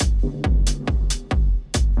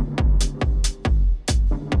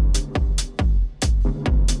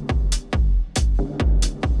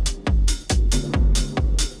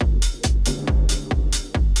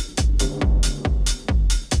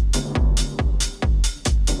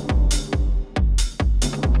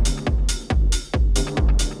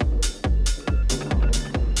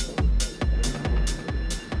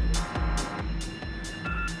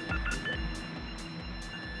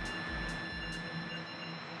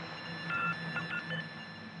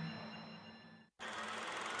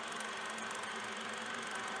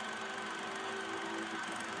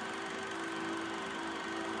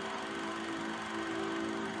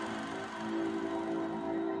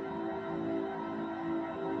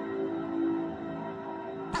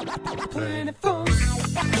Planet Funk.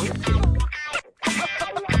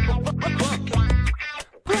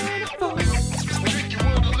 Planet Funk.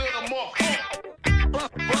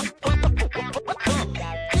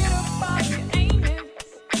 Get up off your anus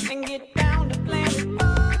and get down to Planet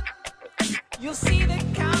Funk. You'll see the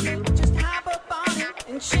comet, just hop up on it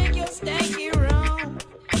and shake your stanky room.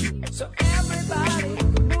 So everybody,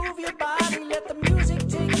 move your body, let the music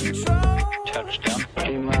take control. Touchdown.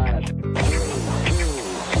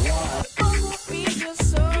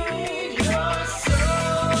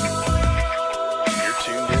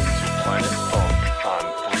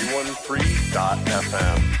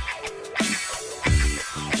 FM.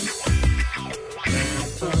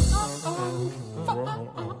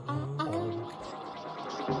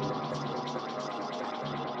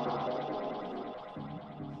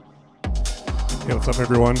 Hey, what's up,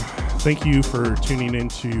 everyone? Thank you for tuning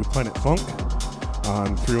into Planet Funk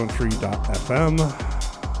on 313.fm.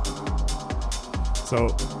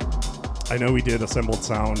 So, I know we did Assembled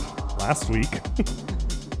Sound last week,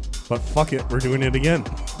 but fuck it, we're doing it again.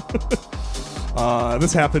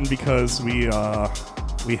 This happened because we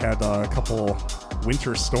had a couple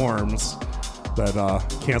winter storms that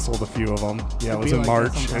canceled a few of them. Yeah, it was in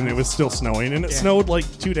March, and it was still snowing, and it snowed like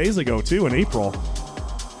 2 days ago too, in April.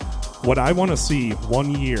 What I want to see one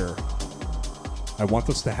year, I want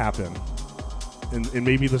this to happen, and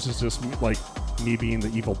maybe this is just like me being the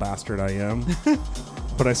evil bastard I am,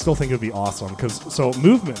 but I still think it'd be awesome so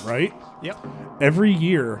movement, right? Yep. Every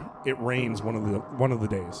year it rains one of the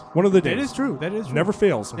days. One of the days. That is true. Never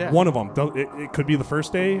fails. Yeah. One of them. It could be the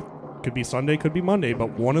first day, could be Sunday, could be Monday,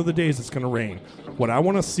 but one of the days it's going to rain. What I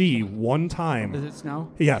want to see one time. Does it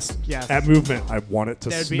snow? Yes. At movement, I want it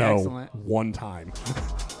to snow one time.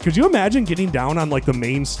 Could you imagine getting down on like the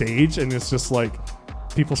main stage and it's just like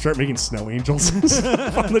people start making snow angels and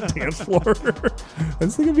stuff on the dance floor? I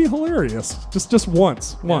just think it'd be hilarious. Just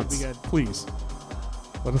once, please.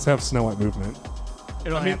 Let us have snow at movement.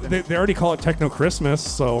 They already call it Techno Christmas,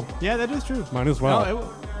 so yeah, that is true. Might as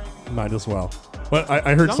well. Might as well. But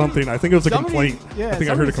I heard something. I think it was a complaint. Yeah, I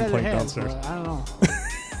think I heard a complaint downstairs. I don't know.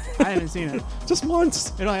 I haven't seen it. Just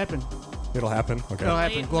once. It'll happen. It'll happen. Okay. It'll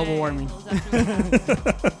happen. Global warming.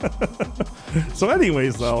 So,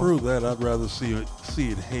 anyways, though, screw that. I'd rather see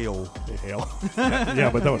it hail. Hail.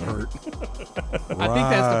 Yeah, but that would hurt. Right. I think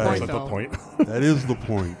that's the point. That's the point. That is the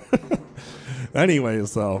point.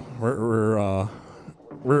 Anyways, though,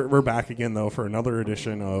 we're back again though for another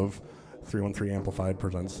edition of 313 Amplified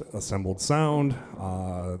presents Assembled Sound.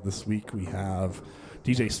 This week we have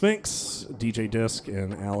DJ Sphinx, DJ Disc,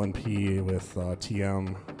 and Alen P with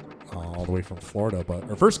TM all the way from Florida. But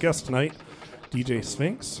our first guest tonight, DJ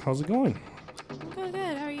Sphinx. How's it going? Good.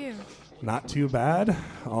 How are you? Not too bad.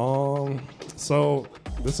 So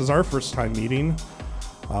this is our first time meeting.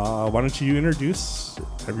 Why don't you introduce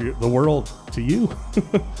the world to you?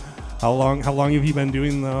 How long have you been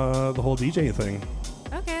doing the whole DJ thing?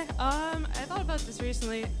 Okay. I thought about this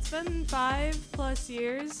recently. It's been 5+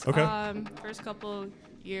 years. Okay. First couple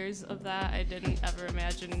years of that, I didn't ever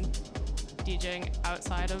imagine DJing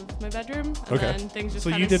outside of my bedroom. And then things just so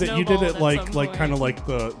you did it like kind of like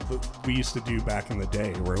the we used to do back in the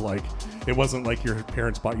day, where like it wasn't like your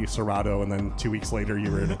parents bought you Serato and then 2 weeks later you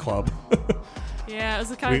were in a club. Yeah, it was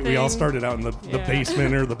the kind of thing. We all started out in the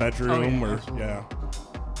basement or the bedroom.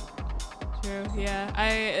 True.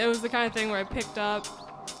 Yeah, it was the kind of thing where I picked up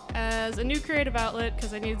as a new creative outlet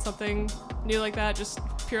because I needed something new like that, just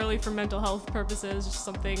purely for mental health purposes, just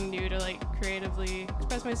something new to like creatively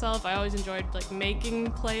express myself. I always enjoyed like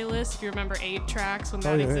making playlists. If you remember 8 tracks when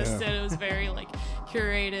that existed, it was very like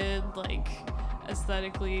curated, like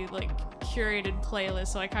aesthetically like curated playlist.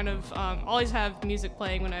 So I kind of always have music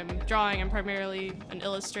playing when I'm drawing. I'm primarily an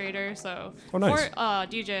illustrator, so nice. For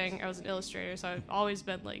DJing I was an illustrator, so I've always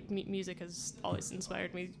been like music has always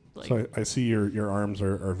inspired me. Like, so I see your arms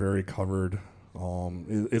are very covered.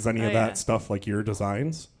 Is any of that stuff like your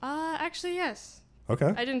designs? Actually, yes.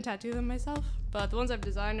 Okay. I didn't tattoo them myself, but the ones I've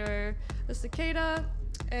designed are the cicada,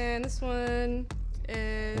 and this one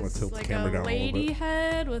is like a lady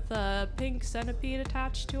head with a pink centipede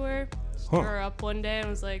attached to her. Drew her up one day and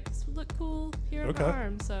was like, this would look cool here on my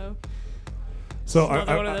arm, so... So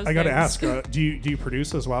I got to ask, do you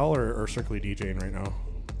produce as well, or strictly DJing right now?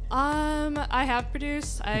 I have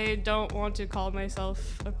produced. I don't want to call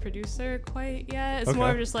myself a producer quite yet. It's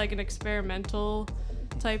more of just like an experimental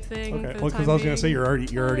type thing. Okay. Well, because I was gonna say you're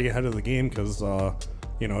already ahead of the game, because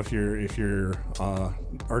you know, if you're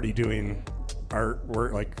already doing art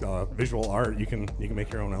work, like visual art, you can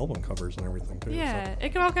make your own album covers and everything too. Yeah, so.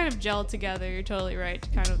 it can all kind of gel together. You're totally right to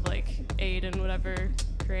kind of like aid in whatever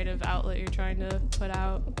creative outlet you're trying to put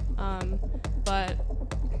out. But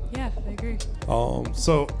yeah, I agree.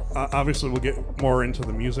 So obviously we'll get more into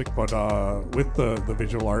the music, but with the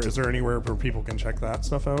visual art, is there anywhere where people can check that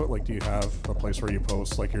stuff out? Like, do you have a place where you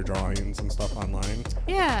post like your drawings and stuff online?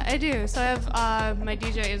 Yeah, I do. So I have my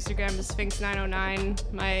DJ Instagram is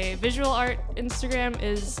Sphinx909. My visual art Instagram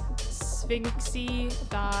is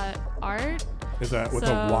sphinxy.art. Is that with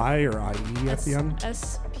a Y or IE at the end?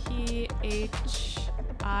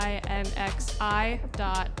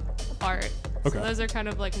 SPHINXI.art. Okay. So those are kind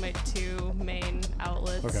of like my two main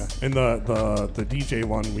outlets. Okay. And the DJ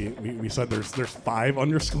one, we said there's 5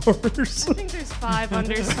 underscores. I think there's 5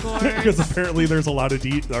 underscores. Because apparently there's a lot of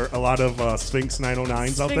Sphinx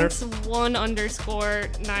 909s out there. Sphinx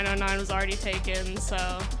 1_909 was already taken,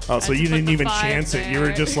 so. Oh, so you didn't even chance it. You were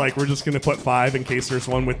there. just like, we're just gonna put 5 in case there's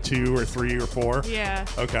one with 2 or 3 or 4. Yeah.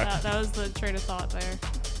 Okay. That was the train of thought there.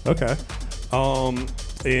 Okay.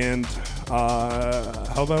 And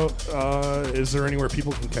how about, is there anywhere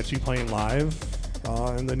people can catch you playing live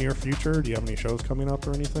in the near future? Do you have any shows coming up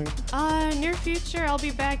or anything? Near future, I'll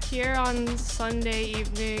be back here on Sunday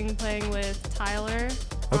evening playing with Tyler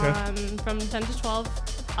from 10 to 12.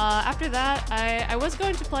 After that, I was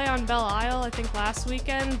going to play on Belle Isle, I think last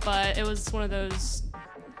weekend, but it was one of those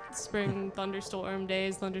spring thunderstorm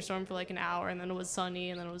days, thunderstorm for like an hour, and then it was sunny,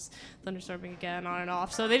 and then it was thunderstorming again, on and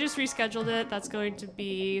off. So they just rescheduled it. That's going to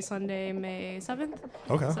be Sunday, May 7th.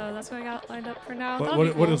 Okay. So that's what I got lined up for now.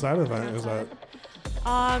 What is that event? Is that?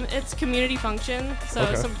 It's community function.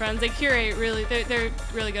 So some friends, they curate really, they're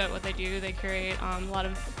really good at what they do. They curate a lot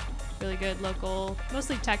of really good local,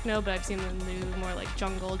 mostly techno, but I've seen them do more like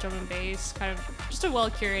jungle, drum and bass, kind of just a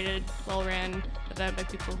well-curated, well-ran event by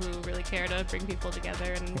people who really care to bring people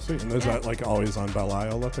together. And, sweet. And is that like always on Belle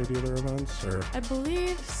Isle that they do their events? Or? I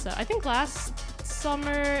believe so. I think last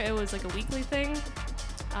summer it was like a weekly thing.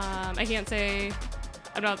 I can't say,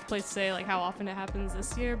 I'm not the place to say like how often it happens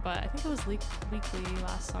this year, but I think it was weekly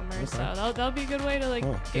last summer. So that'll be a good way to like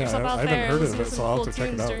get yourself out there and listen to some cool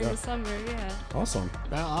tunes during the summer. Yeah. Awesome.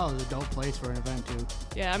 Belle Isle is a dope place for an event too.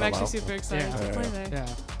 Yeah, I'm actually super excited to play there. Yeah.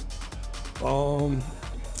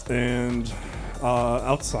 And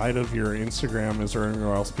outside of your Instagram, is there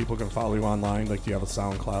anywhere else people can follow you online? Like, do you have a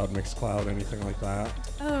SoundCloud, Mixcloud, anything like that?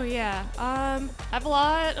 Oh yeah, I have a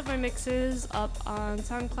lot of my mixes up on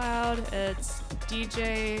SoundCloud. It's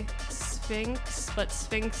DJ Sphinx, but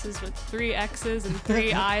Sphinx is with 3 X's and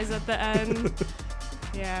 3 I's at the end.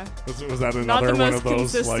 Yeah. Was that another one of those? Not the most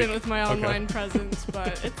consistent like, with my online presence,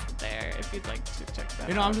 but it's there if you'd like to check that out.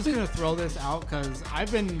 You know, I'm just going to throw this out because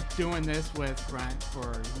I've been doing this with Brent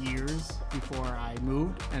for years before I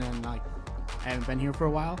moved, and then like I haven't been here for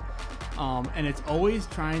a while. And it's always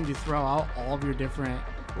trying to throw out all of your different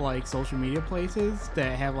like social media places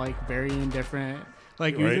that have like varying different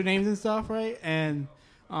like usernames and stuff, right? And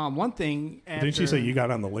one thing after, didn't you say you got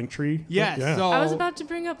on the Linktree? Yes. Yeah. So I was about to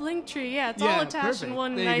bring up Linktree. Yeah, it's all attached in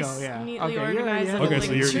one nice, neatly organized little Okay,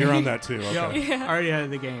 so you're on that too. Okay. Yeah. Already out of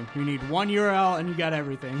the game. You need one URL and you got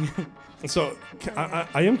everything. So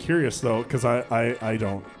I am curious though, because I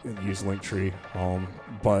don't use Linktree,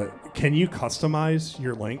 but can you customize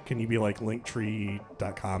your link? Can you be like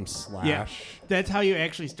linktree.com/? Yeah, that's how you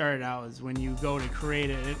actually start it out. Is when you go to create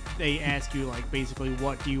it, they ask you like basically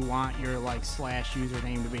what do you want your like /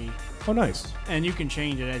 username to be. Oh, nice. And you can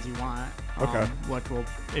change it as you want. Okay. Which will,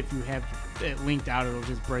 if you have it linked out, it'll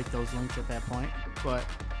just break those links at that point. But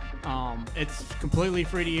it's completely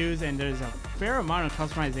free to use, and there's a fair amount of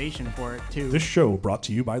customization for it too. This show brought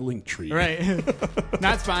to you by Linktree. Right.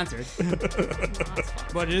 Not sponsored.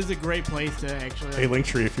 But it is a great place to actually. Hey,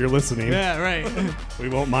 Linktree, if you're listening. Yeah, right. We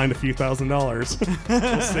won't mind a few $1,000s.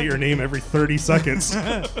 We'll say your name every 30 seconds.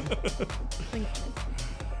 Yeah.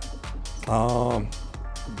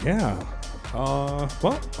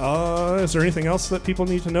 Is there anything else that people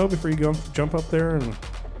need to know before you jump up there and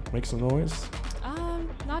make some noise?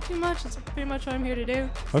 Not too much. It's pretty much what I'm here to do.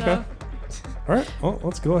 Okay. So. All right, well,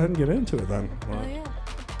 let's go ahead and get into it then. Hell yeah.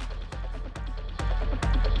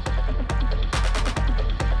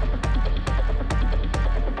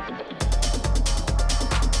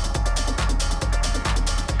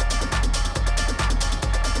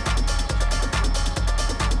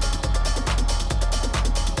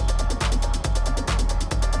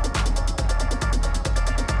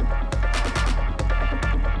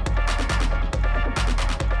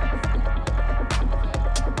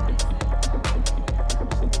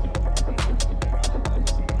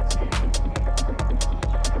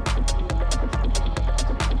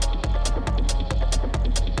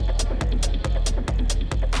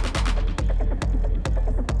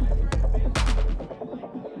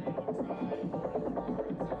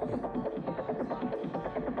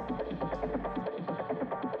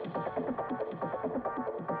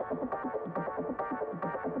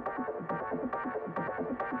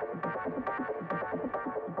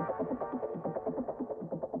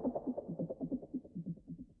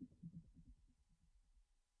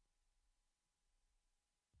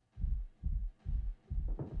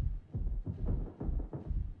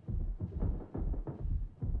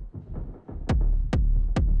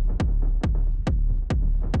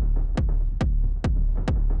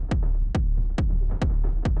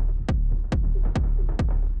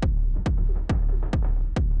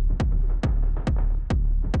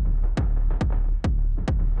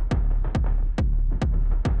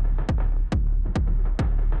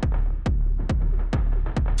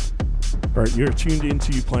 All right, you're tuned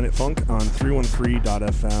into Planet Funk on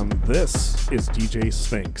 313.fm. This is DJ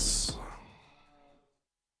Sphinx.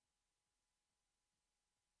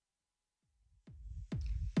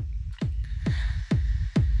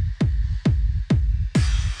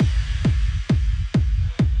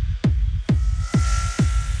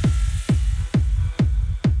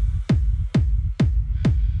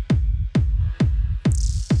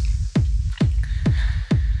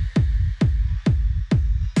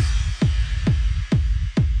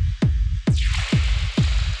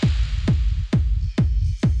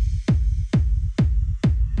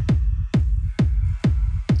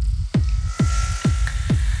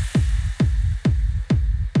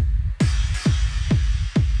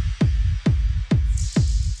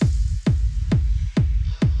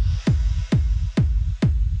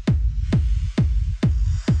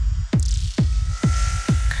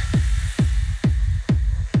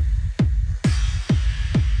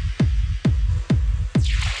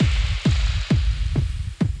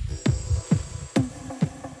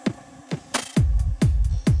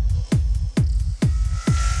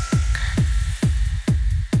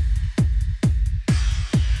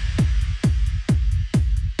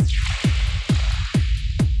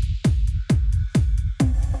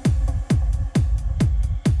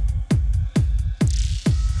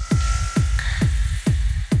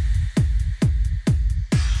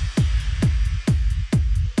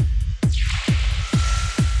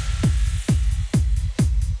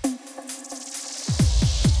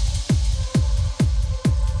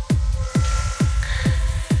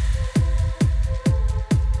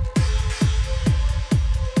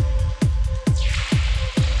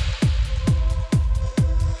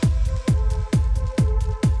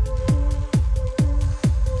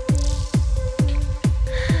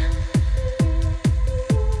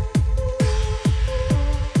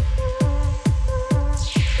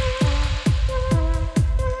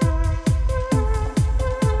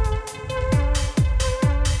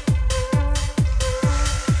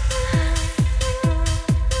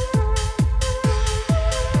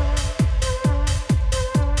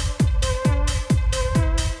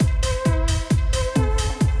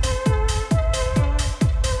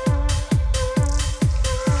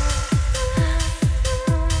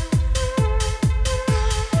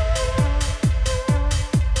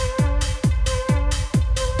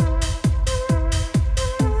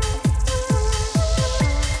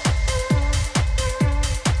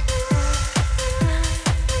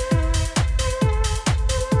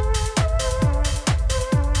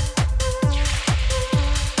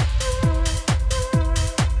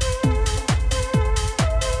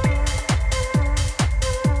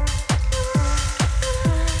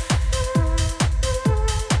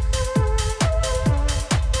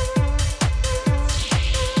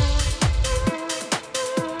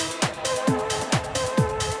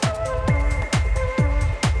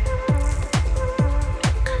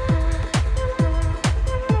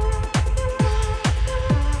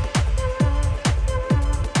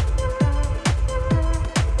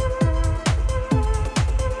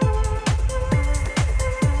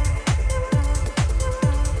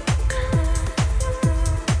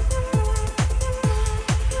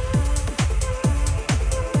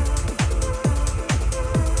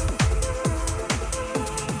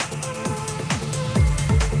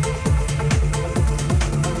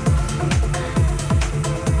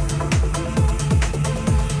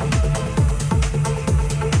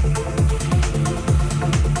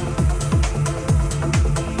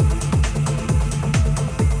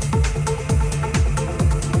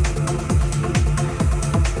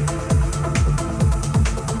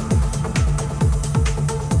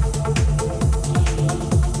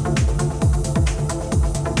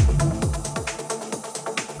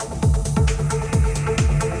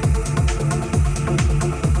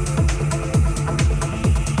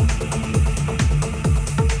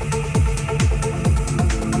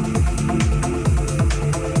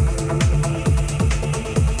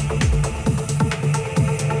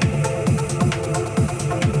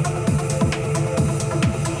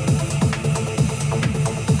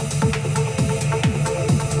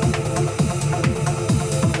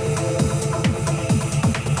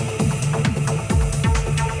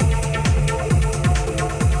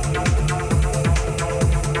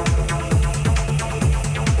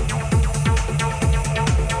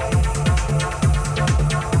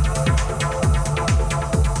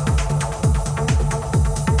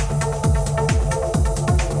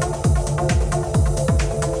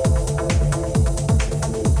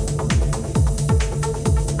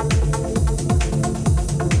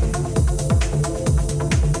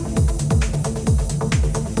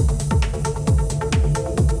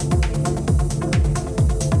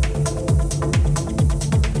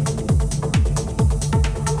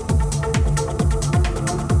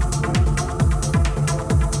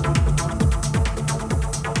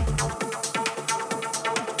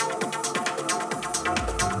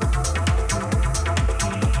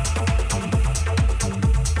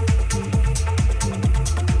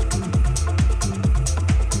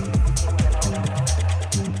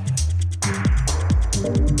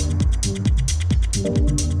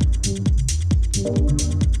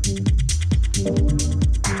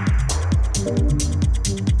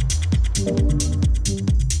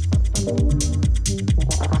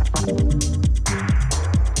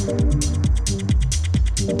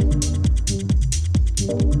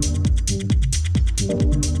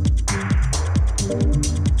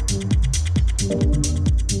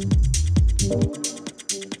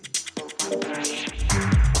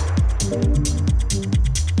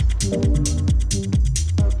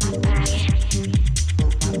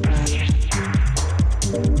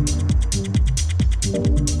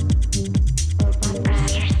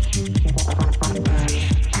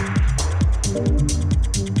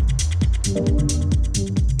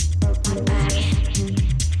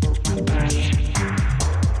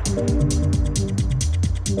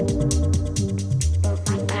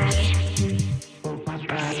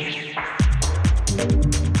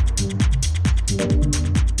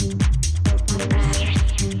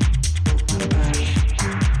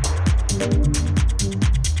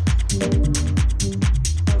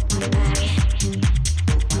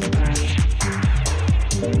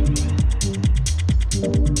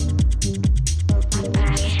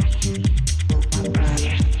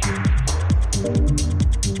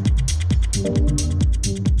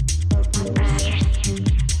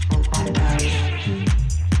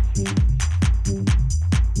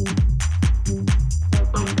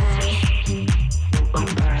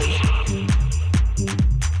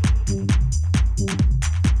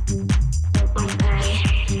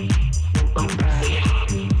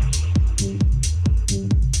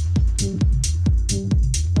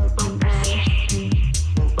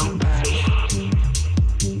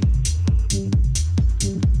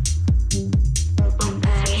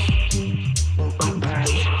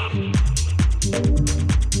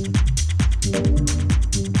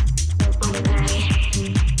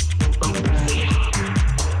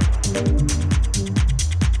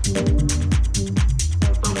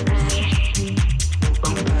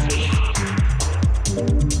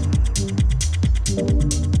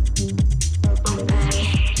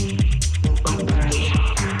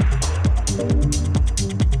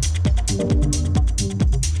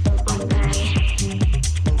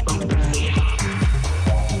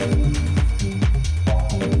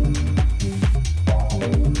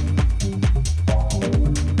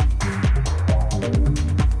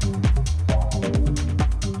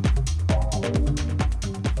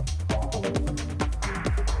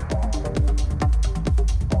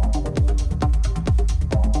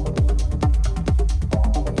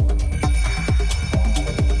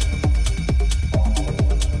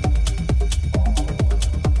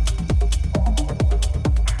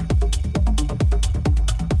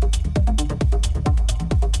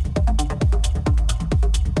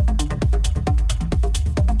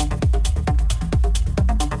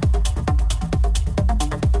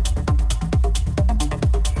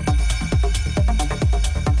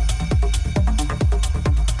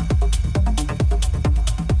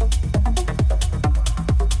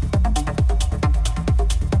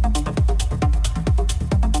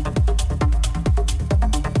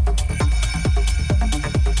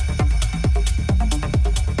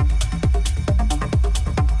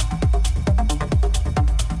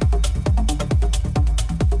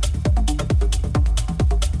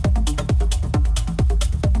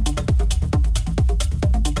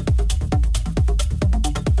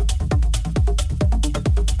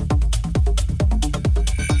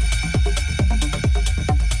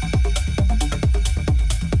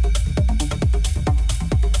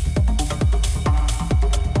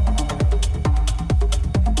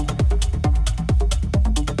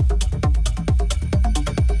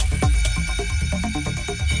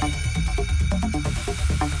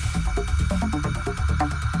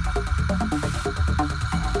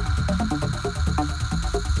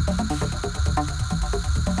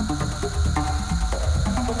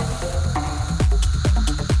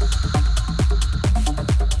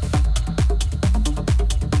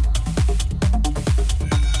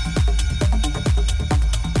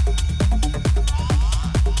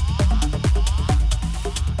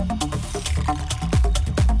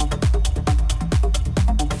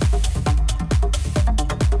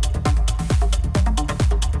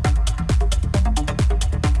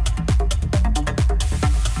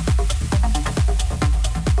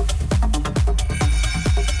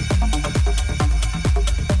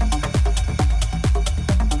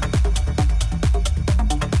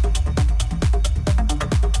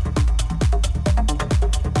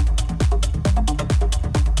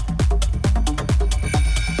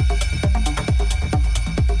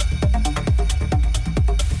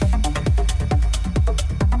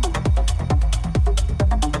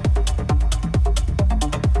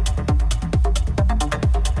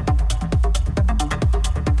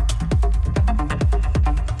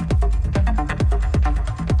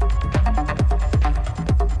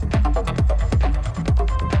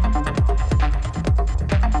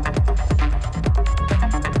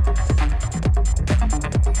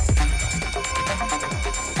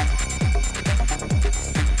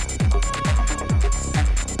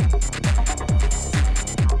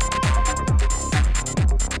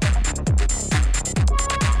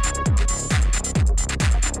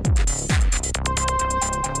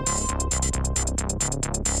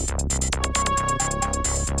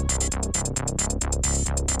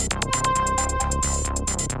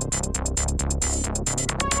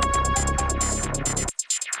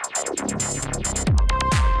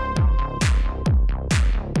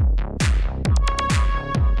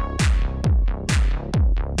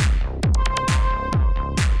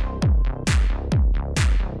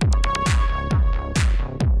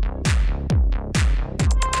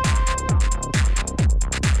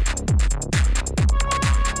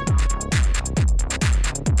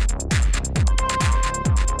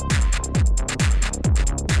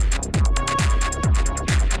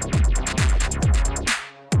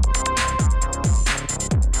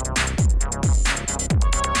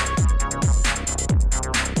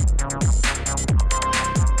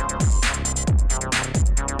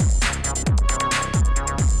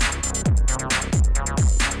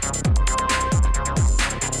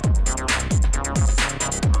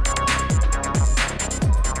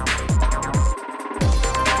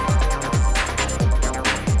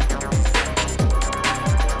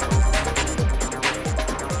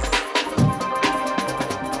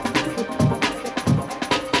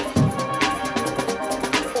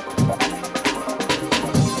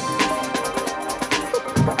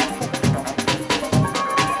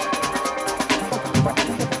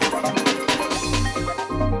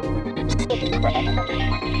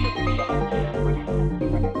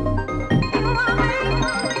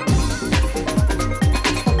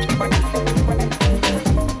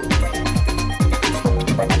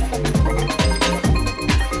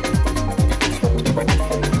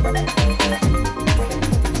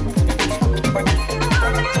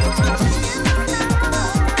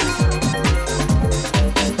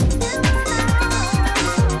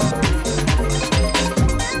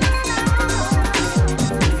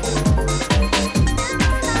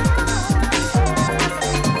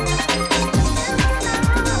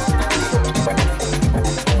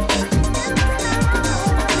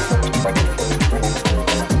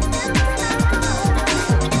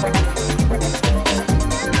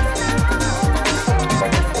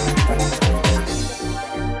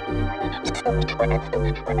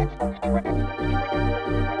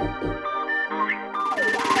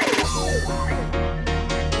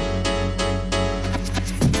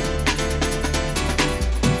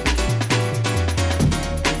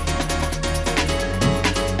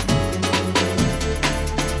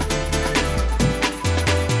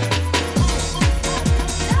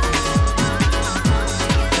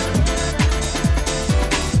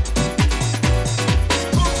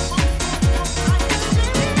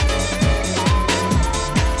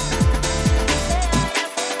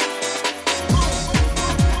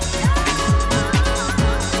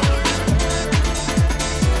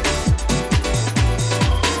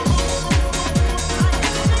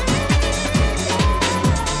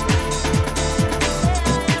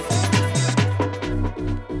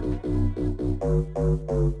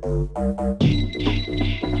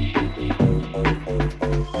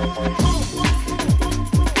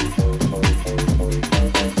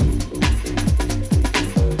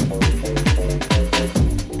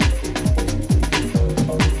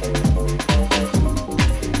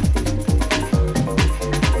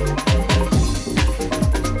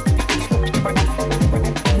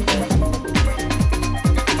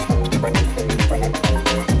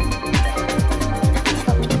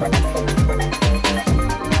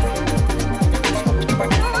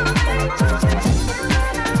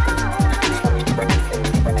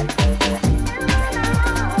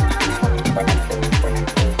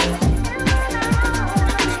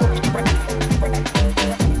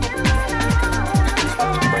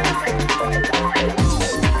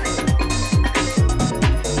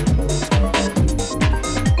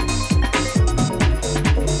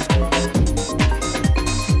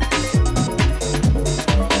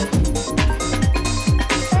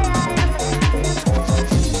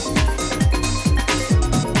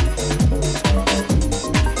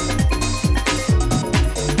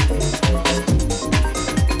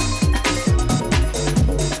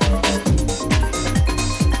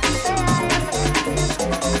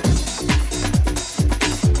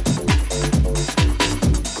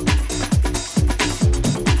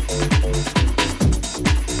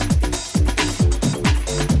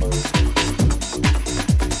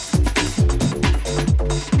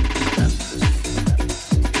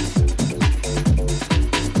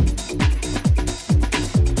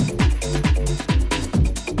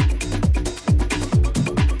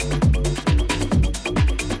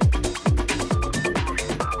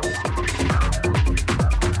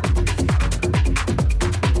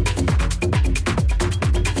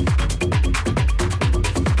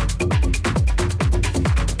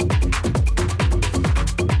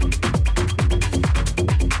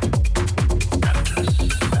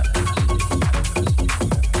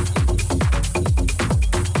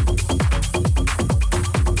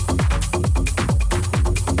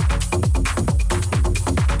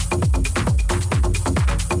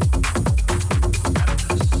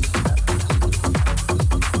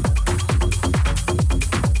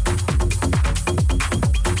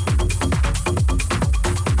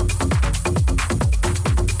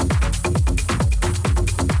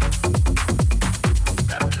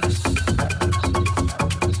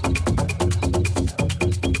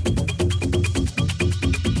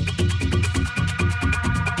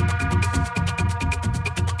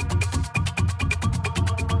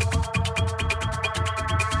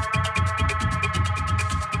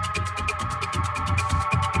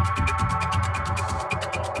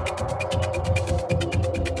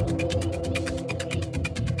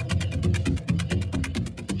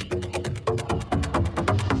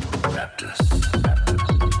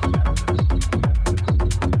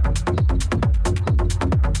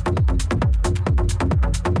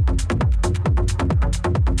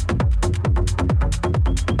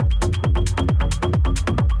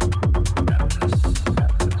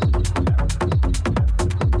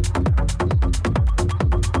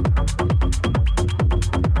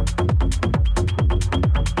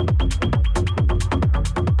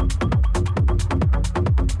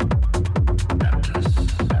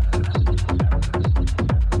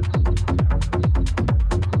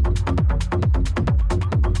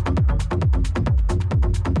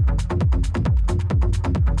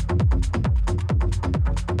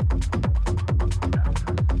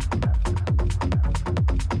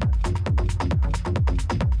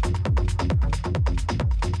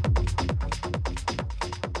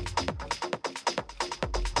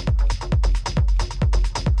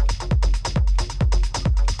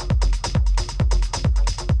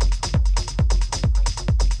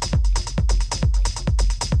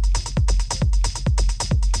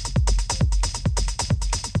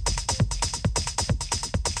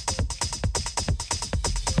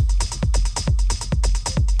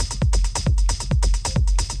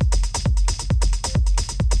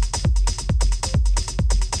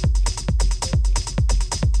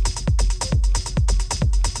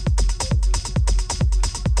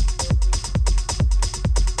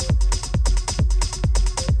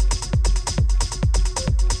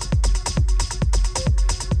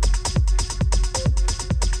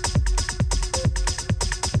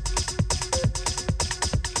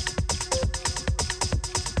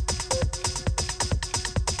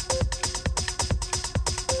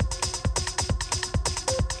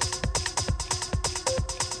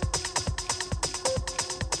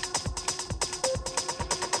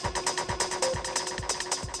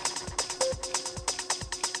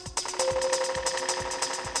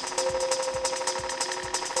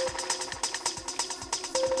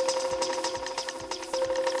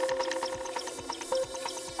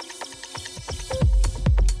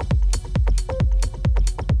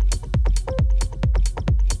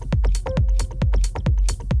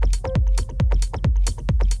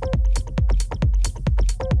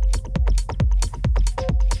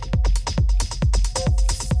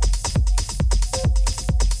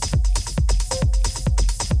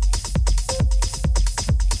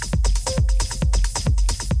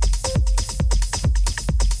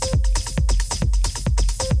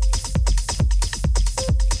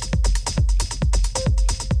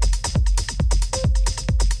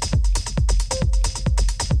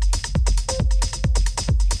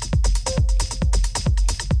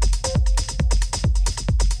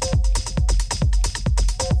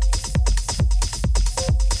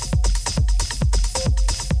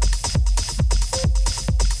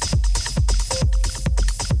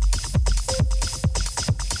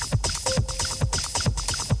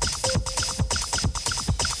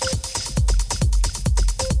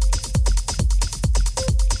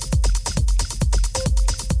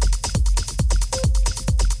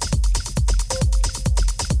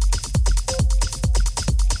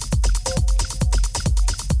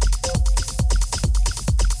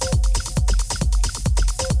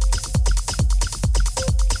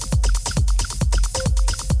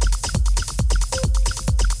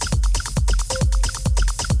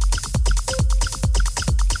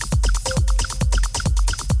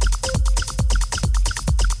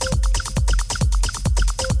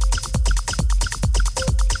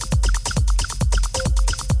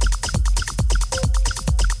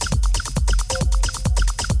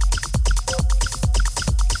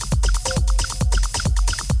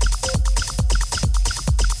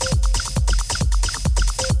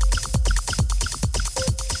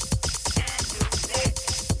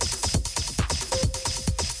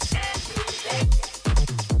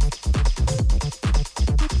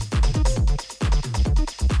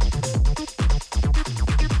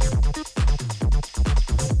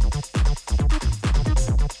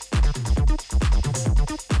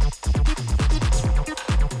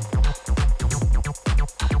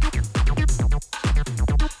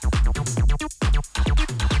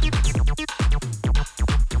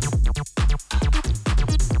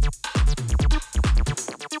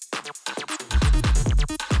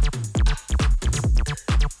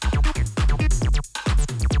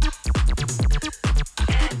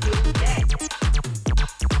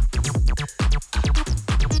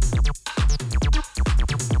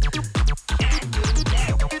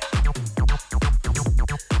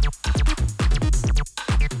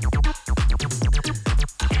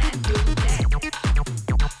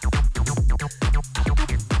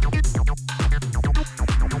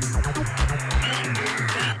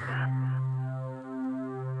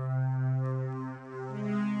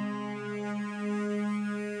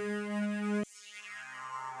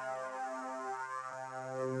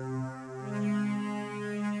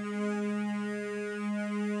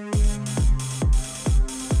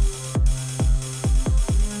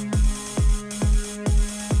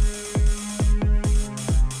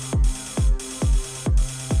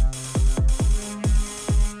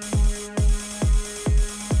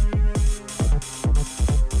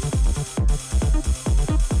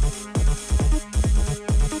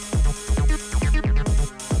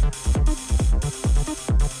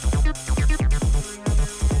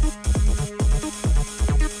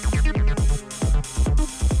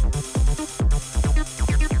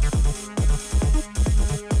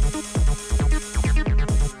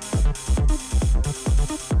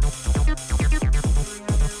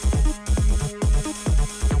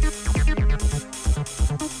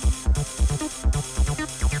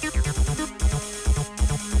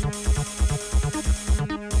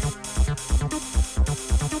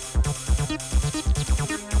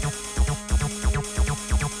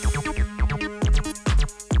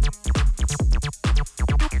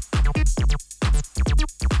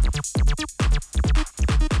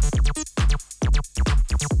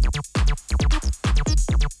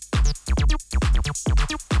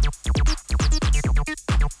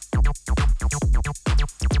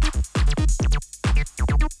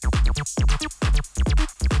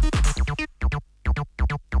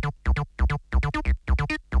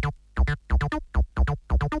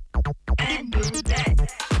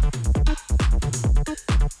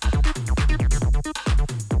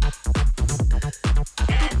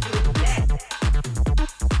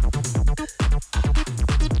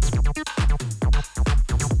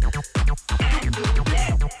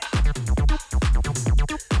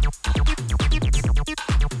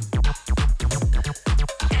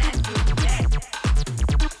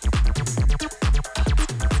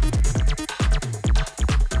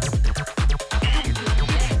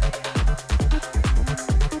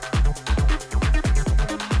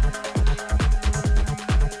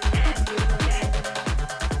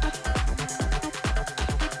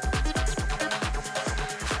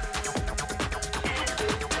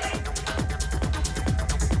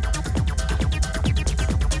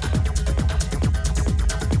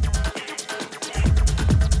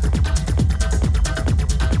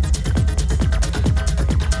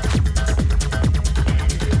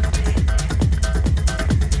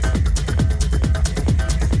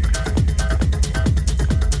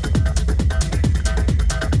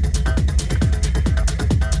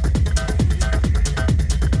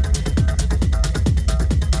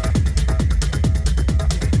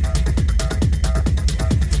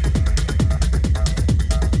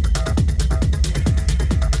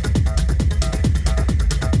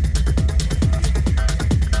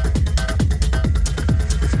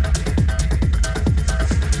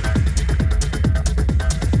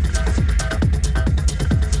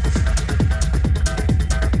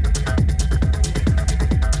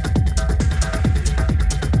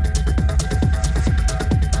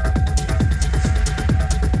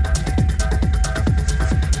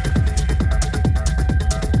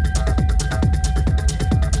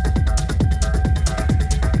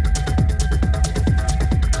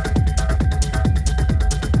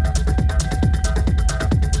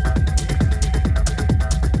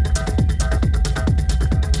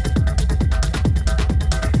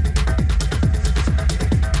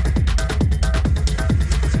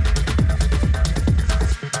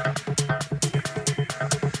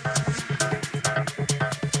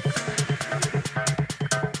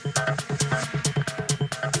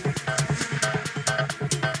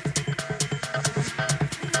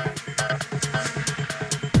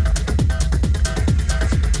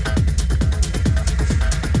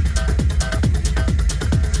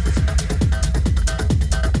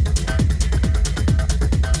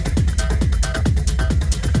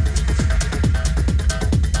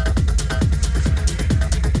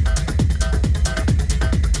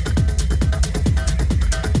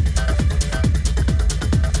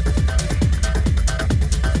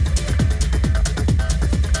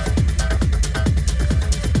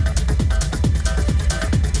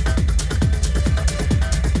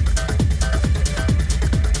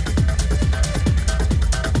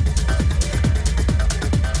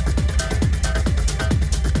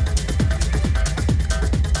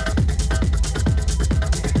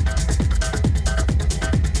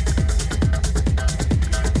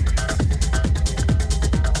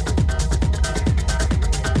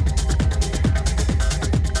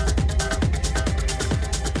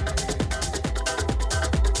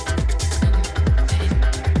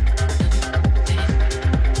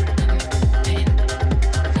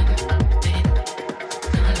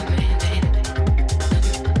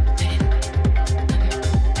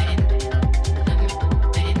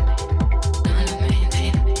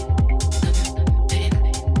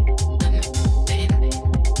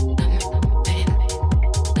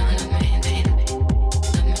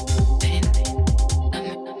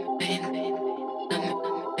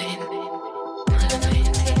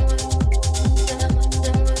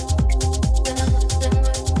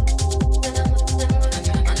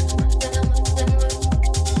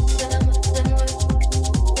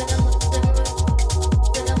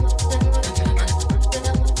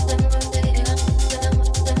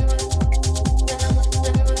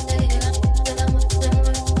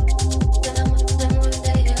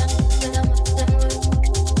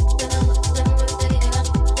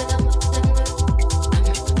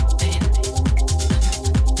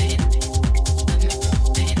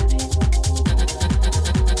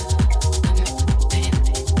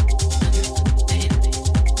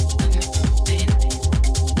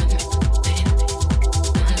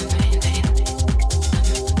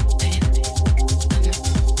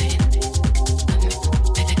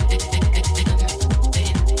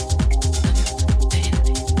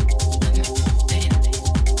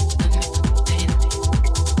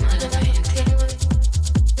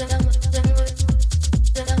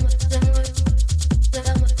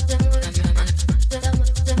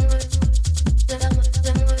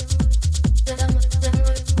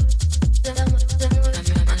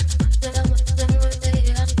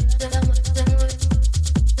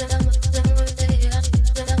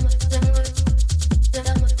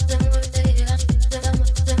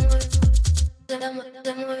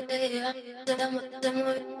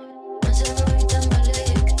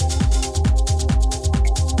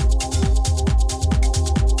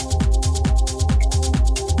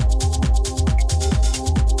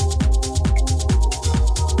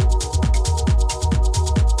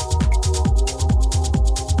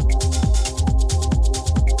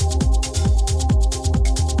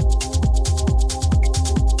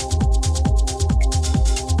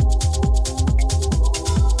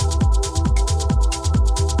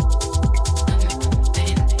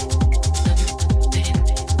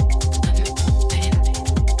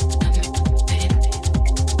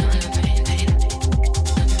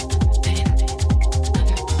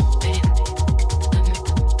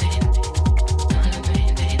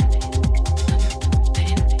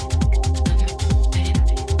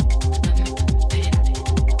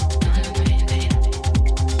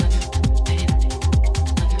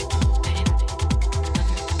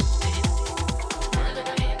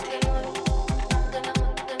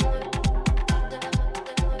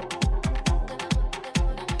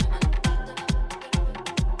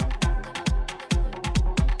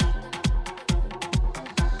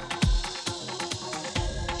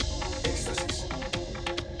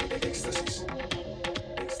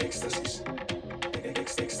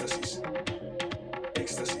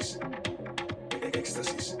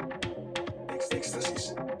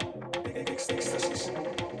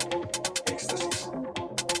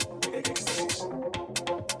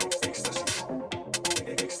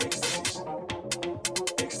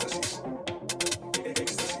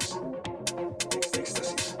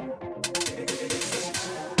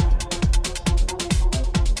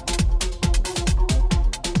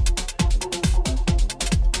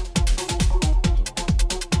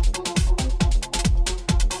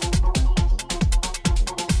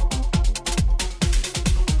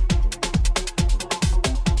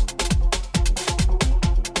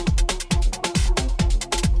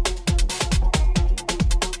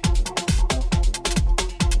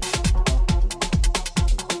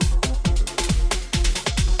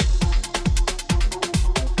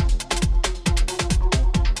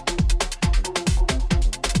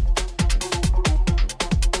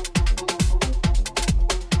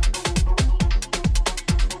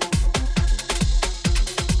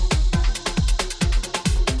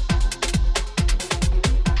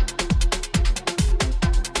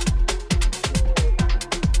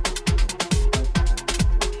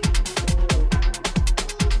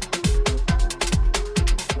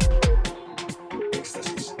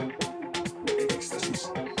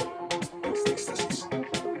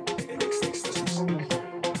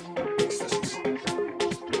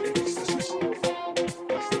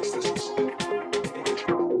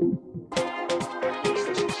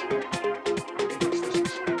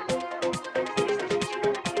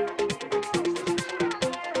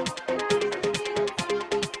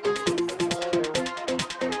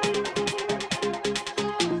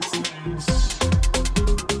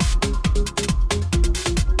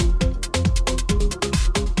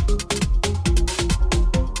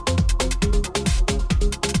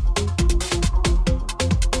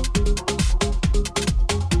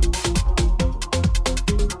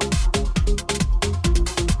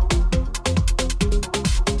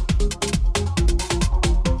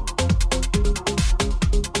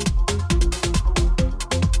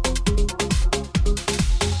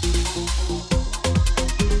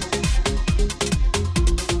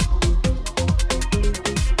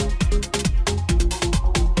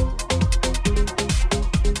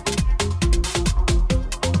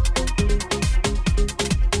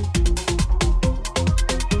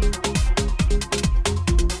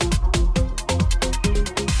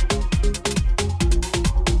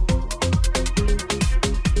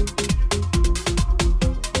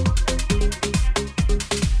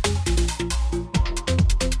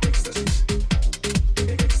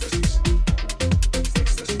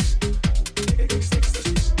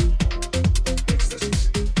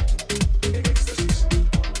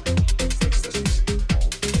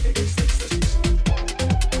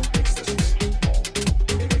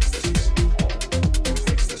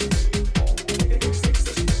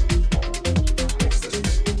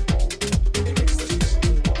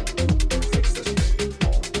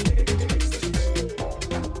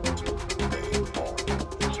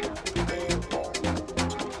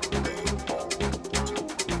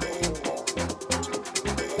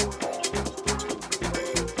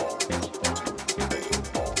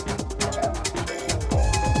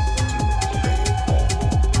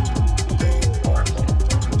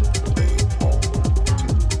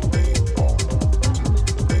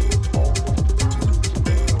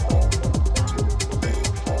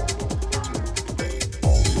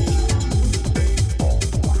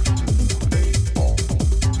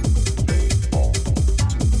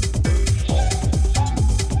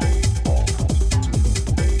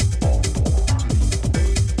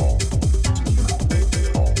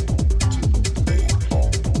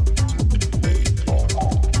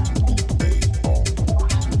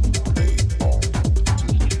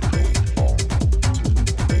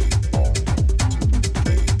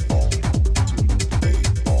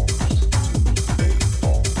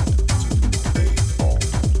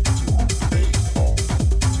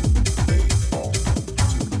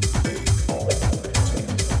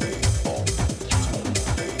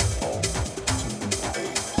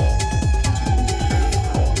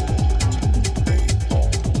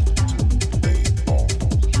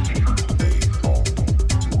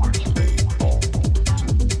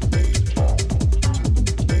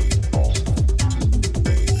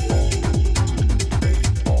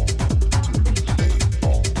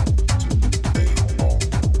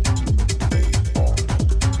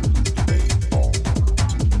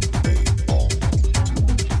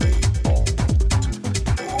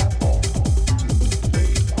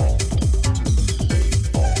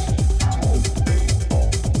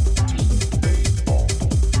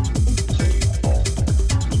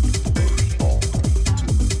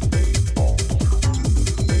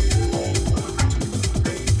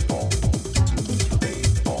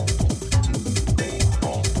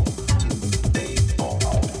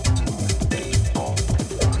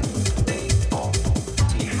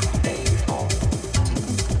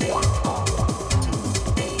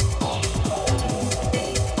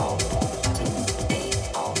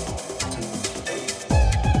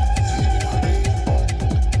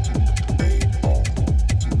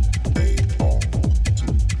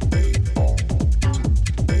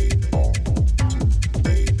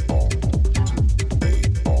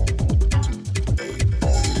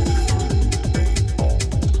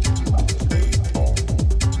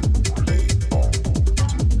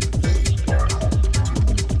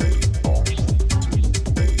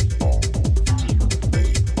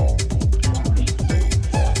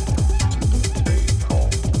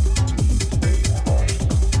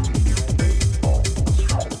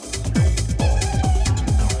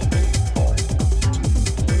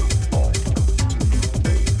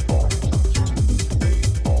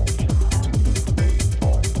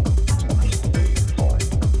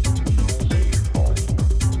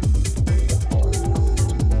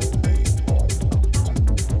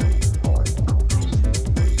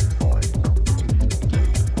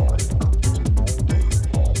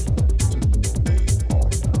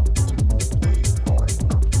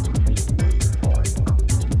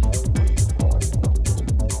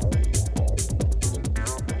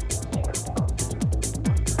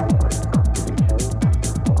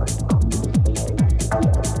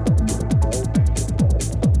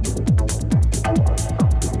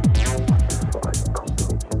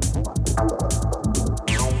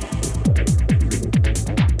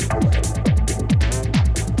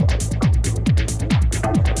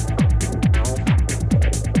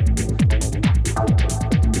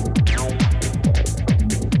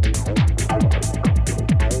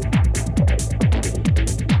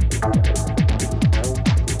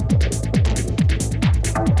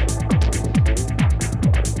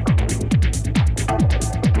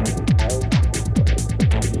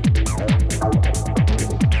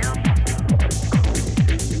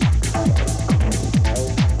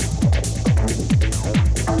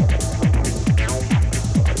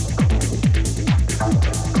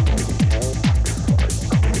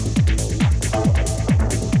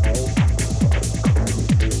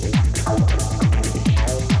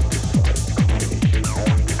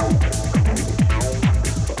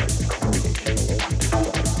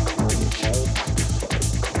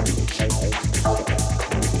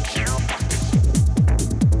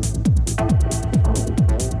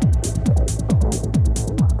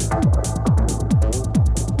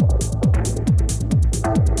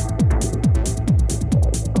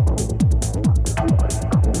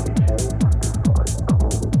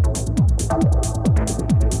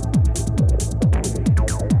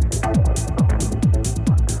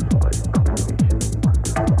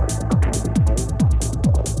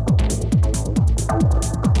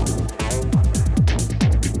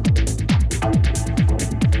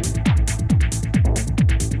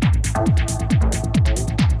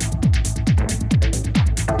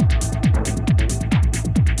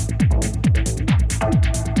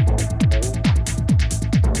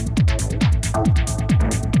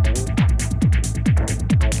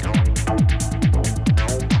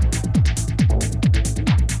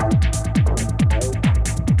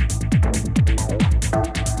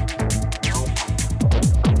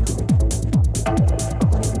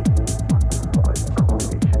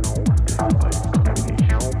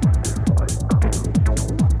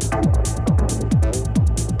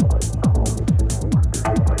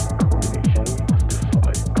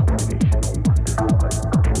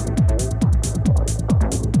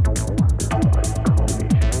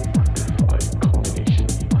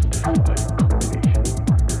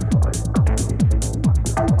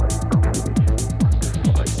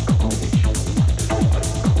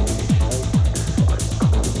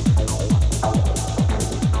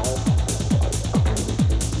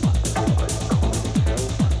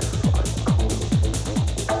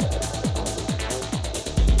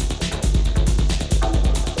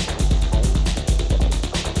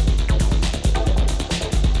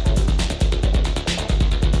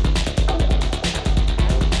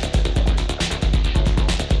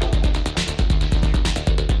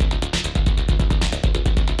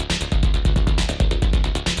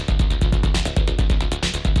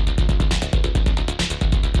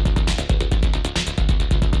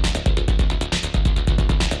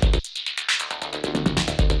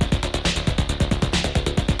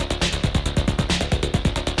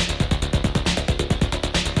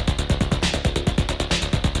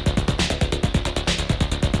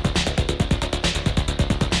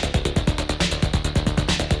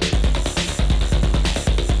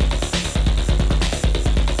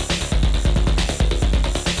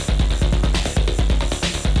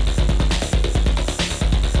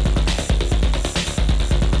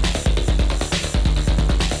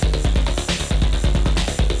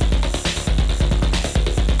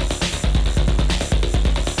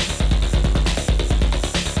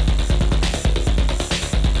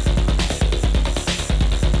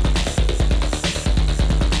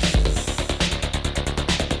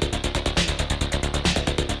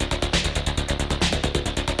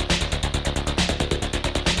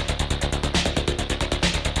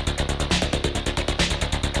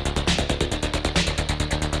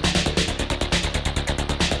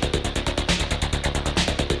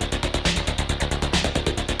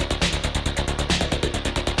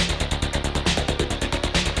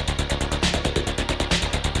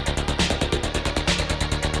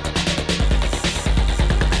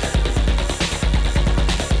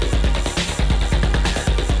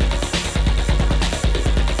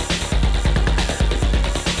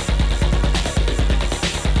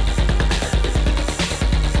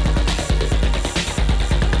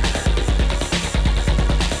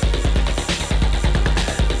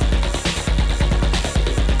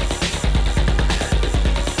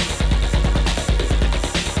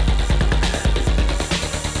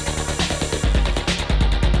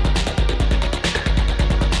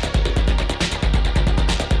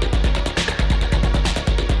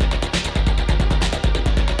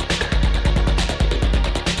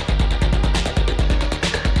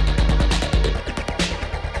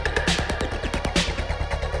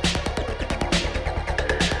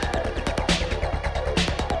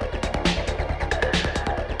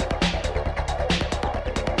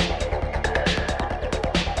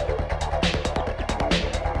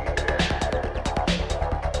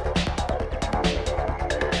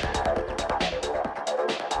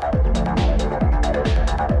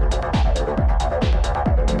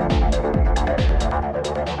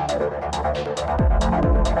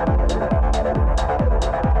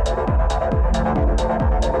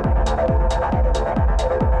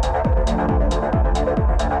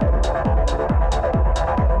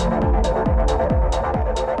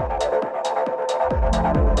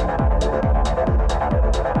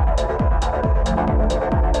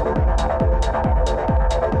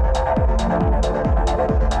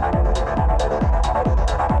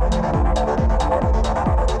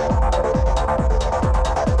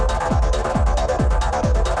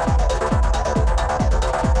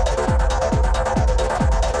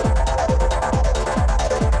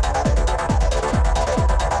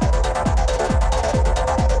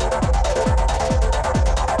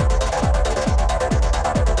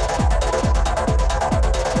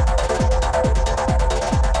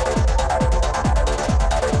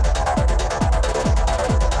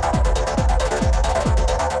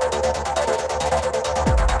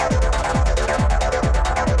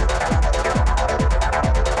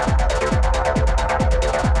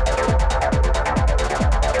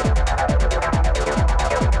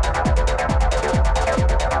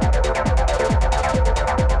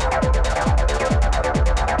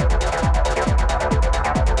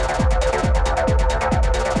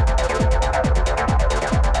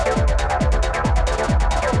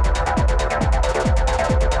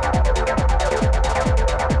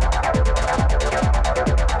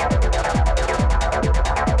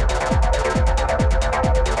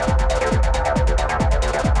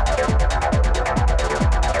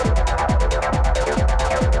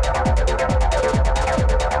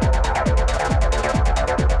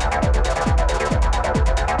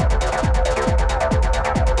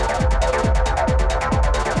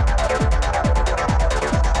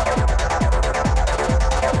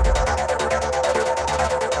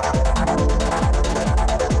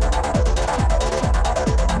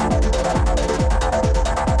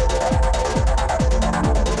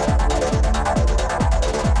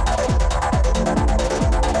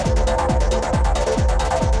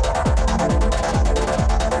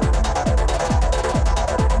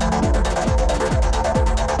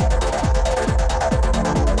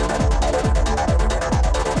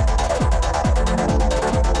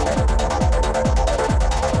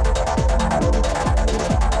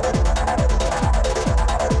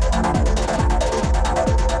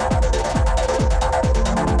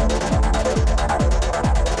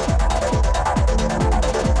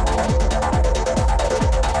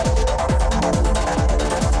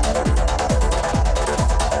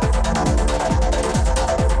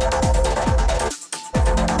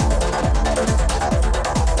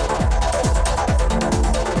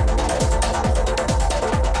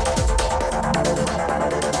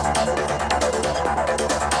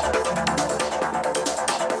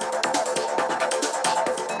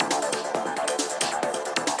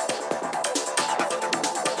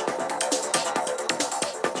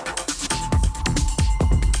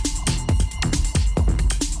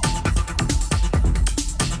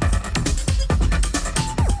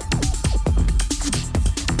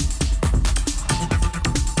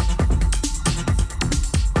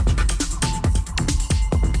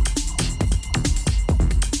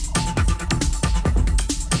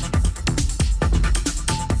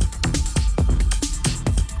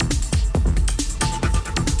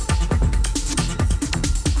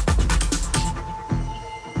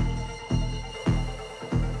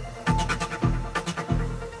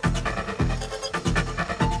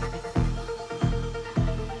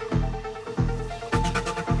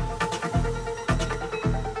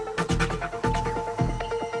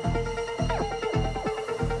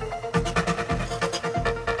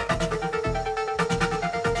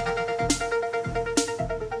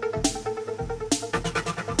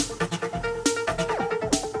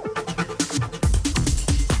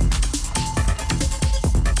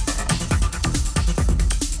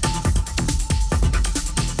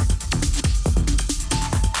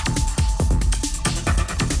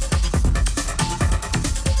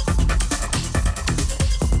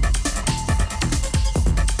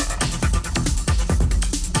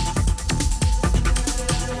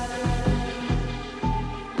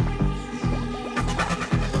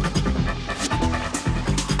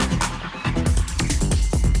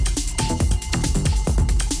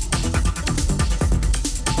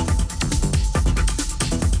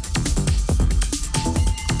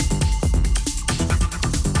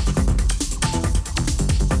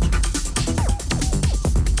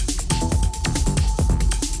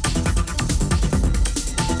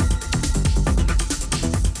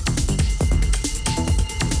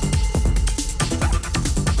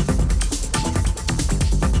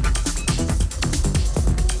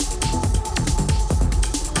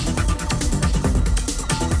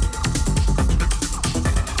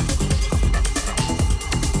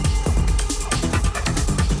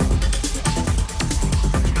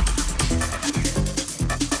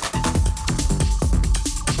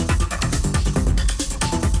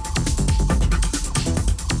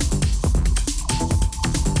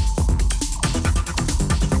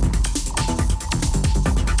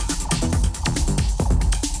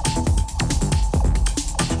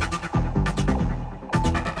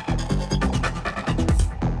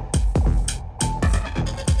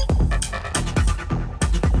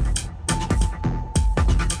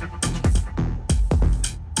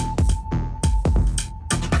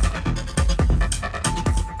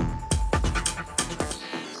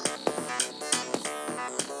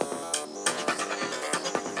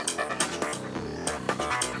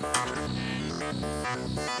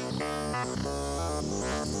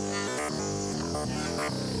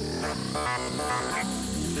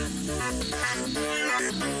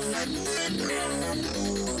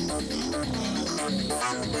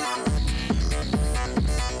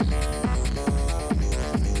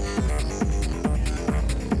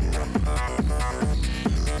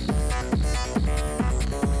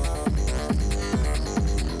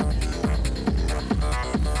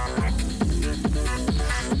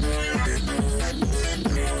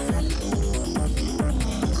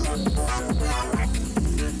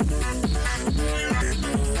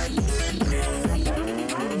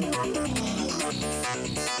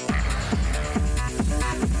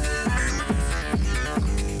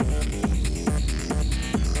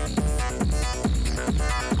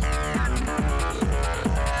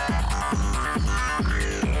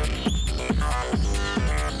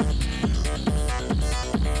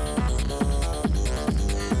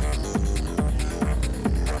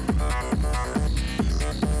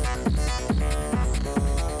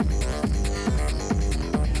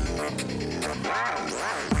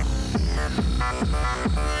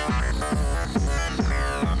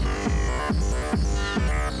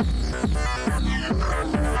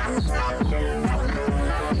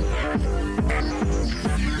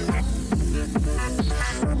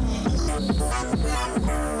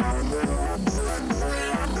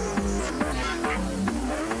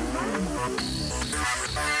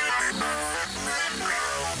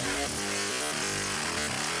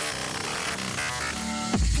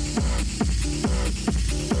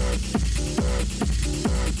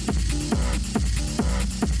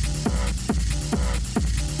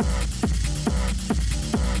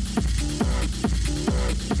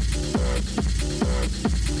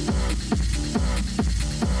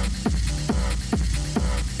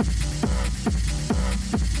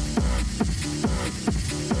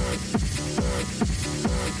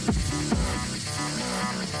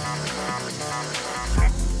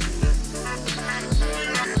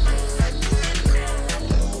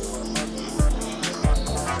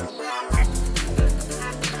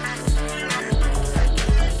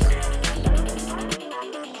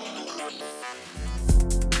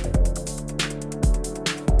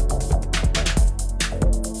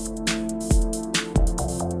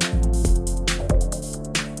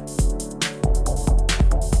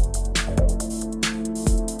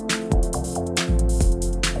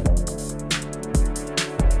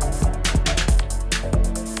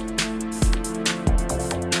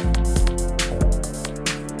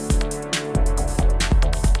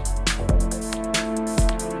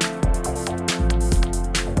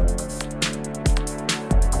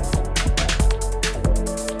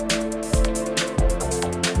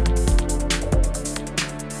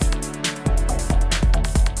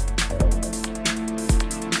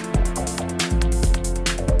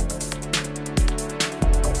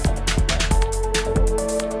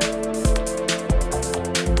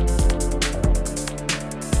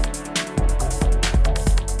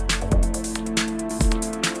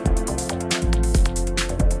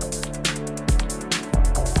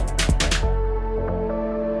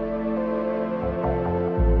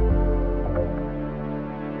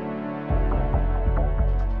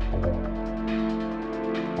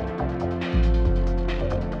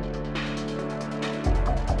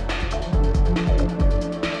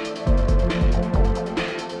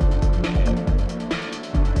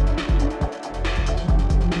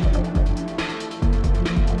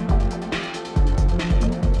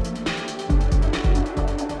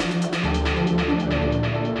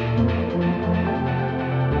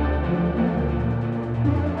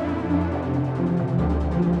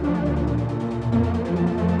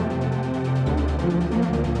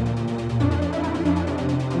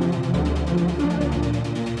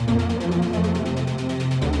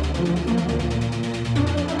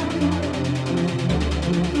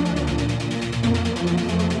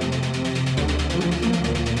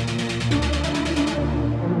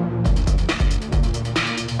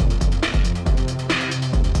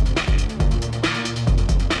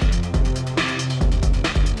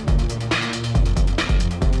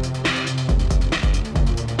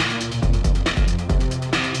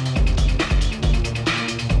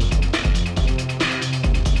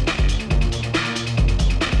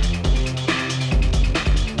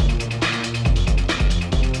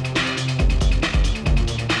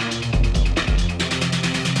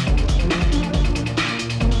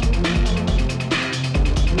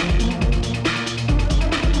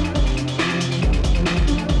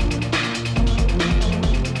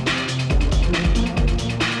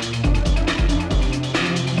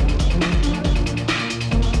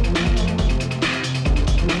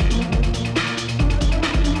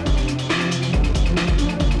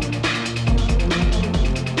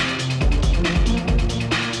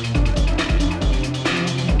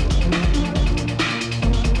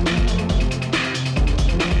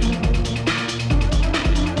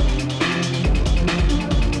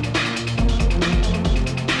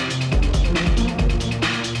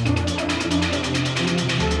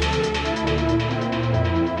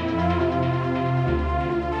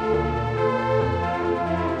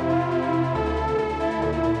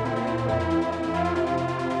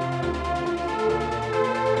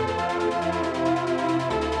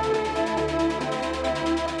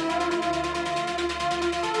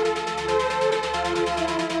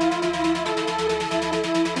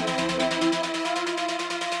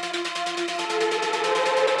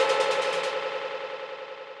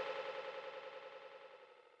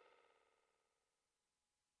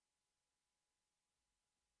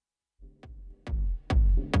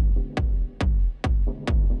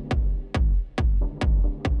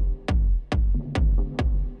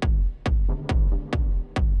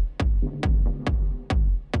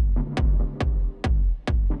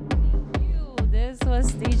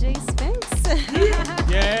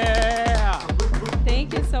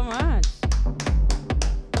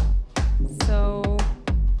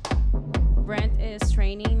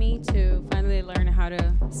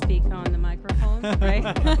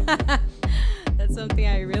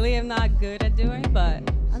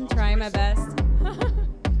 trying my best.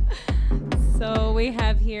 So we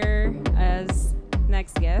have here as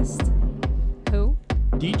next guest, who?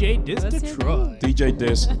 DJ Dis What's your Detroit. DJ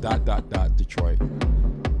Dis Detroit.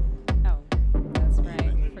 Oh, that's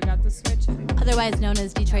right. Forgot to switch it. Otherwise known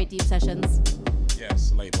as Detroit Deep Sessions.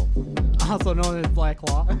 Yes, label. Also known as Black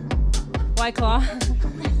Claw. White Claw.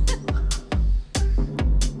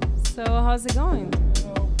 So how's it going?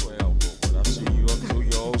 Well, I see you up to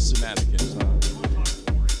your old shenanigans, huh?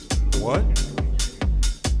 What?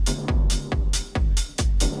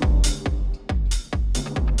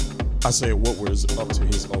 I said Woodward is up to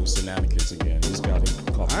his old shenanigans again. He's got his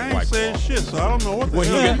coffee I ain't White saying Claw. shit, so I don't know what the Where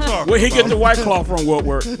hell you're talking Where he about. get the White Claw from,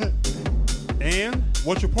 Woodward? And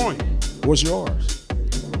what's your point? What's yours?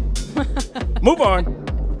 Move on.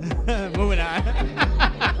 Moving on.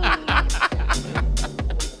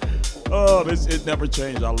 Oh, it never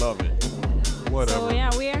changed. I love it. Whatever. So yeah,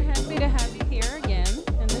 we are happy to have you here again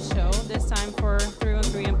in the show. This time for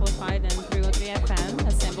 313 Amplified and 303 FM,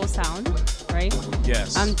 Assemble Sound, right?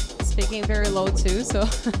 Yes. I'm speaking very low too, so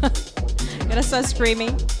gotta start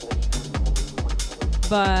screaming.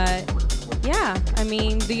 But yeah, I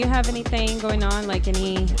mean, do you have anything going on, like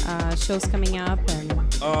any shows coming up? And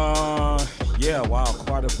Yeah, wow,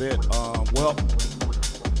 quite a bit. Well,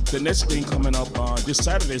 the next thing coming up this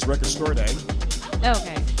Saturday is Record Store Day.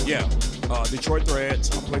 okay, Yeah, Detroit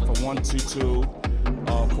Threads. I play from 1 to 2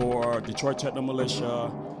 for Detroit Techno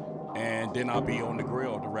Militia, and then I'll be on the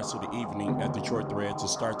grill the rest of the evening at Detroit Threads. It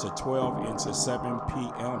starts at 12 until 7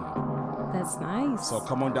 p.m. that's nice. So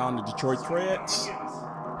come on down to Detroit Threads.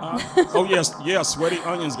 Oh yes, yeah, sweaty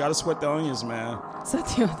onions. Gotta sweat the onions, man. So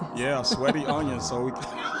Yeah, sweaty onions. So we.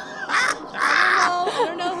 I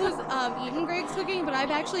don't know who's eaten Greg's cooking, but I've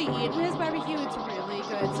actually eaten his barbecue. It's really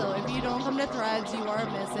good. So if you don't come to Threads, you are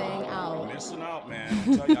missing out. Missing out, man.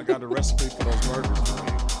 I tell you, I got a recipe for those burgers for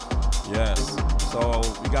you. Yes. So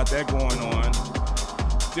we got that going on.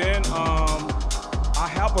 Then I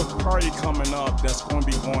have a party coming up that's going to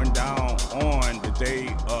be going down on the day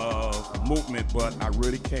of movement, but I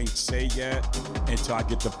really can't say yet until I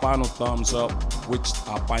get the final thumbs up, which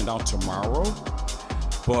I'll find out tomorrow.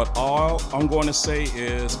 But all I'm going to say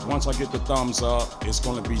is once I get the thumbs up, it's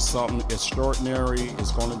going to be something extraordinary.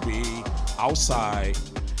 It's going to be outside,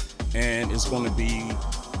 and it's going to be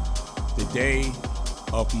the day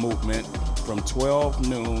of movement from 12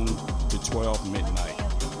 noon to 12 midnight.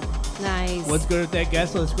 nice. What's good with that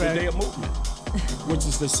guest list, The day Greg? of movement, which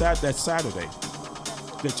is that's Saturday,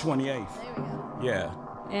 the 28th. Yeah.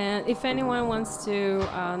 And if anyone wants to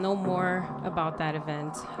know more about that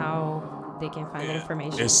event, how they can find that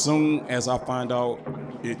information. As soon as I find out,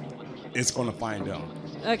 it's going to find them.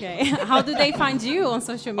 Okay. How do they find you on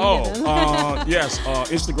social media then? Yes,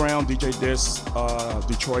 Instagram, DJ Dis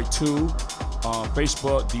Detroit 2,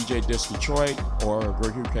 Facebook, DJ Dis Detroit, or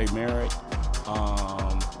Gregory K. Merritt.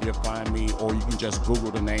 You'll find me, or you can just Google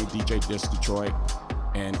the name DJ Dis Detroit,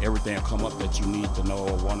 and everything will come up that you need to know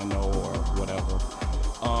or want to know or whatever.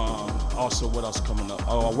 Also, what else coming up?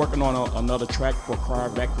 I'm working on another track for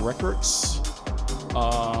Cryback Records.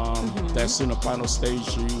 That's in the final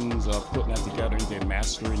stages of putting that together and then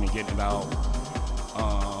mastering and getting it out.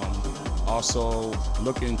 Also,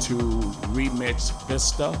 looking to remix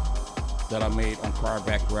Vista that I made on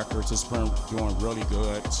Cryback Records. It's been doing really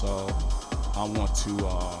good, so I want to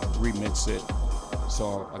remix it.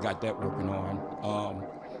 So I got that working on.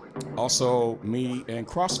 Also, me and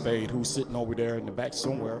Crossfade, who's sitting over there in the back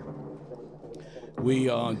somewhere, we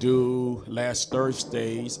do last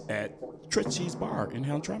Thursdays at Trichy's Bar in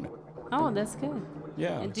Hamtramck. Oh, that's good.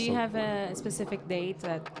 Yeah. And do you have a specific date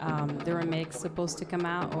that the remix is supposed to come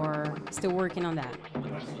out, or still working on that?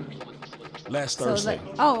 Last So Thursday.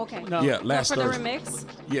 okay. No. Yeah, Not last for the Thursday. remix?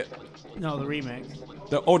 Yeah. No, the remix.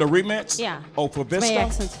 The remix? Yeah. Oh, for My Vista?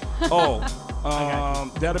 accent.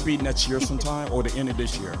 That'll be next year sometime or the end of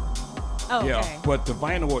this year. Oh, Yeah, okay. but the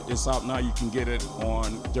vinyl is out now. You can get it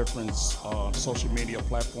on different social media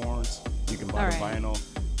platforms. You can buy the All right.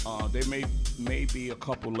 vinyl. There may be a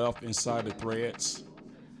couple left inside the Threads.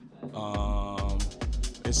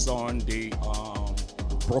 It's on the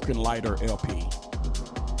Broken Lighter LP.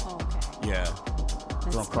 Oh, okay. Yeah,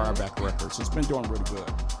 That's from good. Cryback Records. It's been doing really good.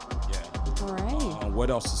 Yeah. All right. What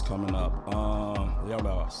else is coming up?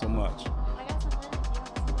 So much.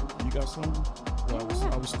 You got something?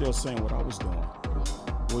 Well, I was still saying what I was doing.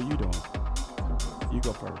 What are you doing? You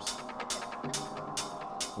go first.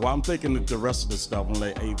 Well, I'm thinking that the rest of the stuff, I'm gonna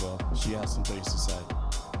let Ava. She has some things to say.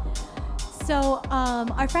 So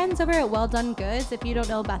our friends over at Well Done Goods, if you don't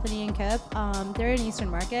know Bethany and Kip, they're in Eastern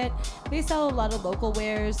Market. They sell a lot of local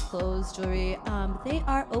wares, clothes, jewelry. They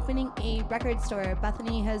are opening a record store.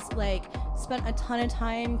 Bethany has spent a ton of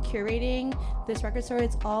time curating this record store.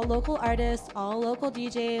 It's all local artists, all local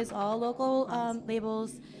DJs, all local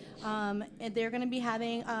labels. And they're going to be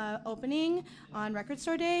having opening on Record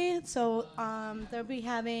Store Day. So they'll be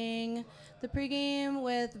having the pregame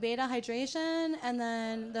with Veda Hydration, and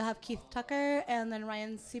then they'll have Keith Tucker and then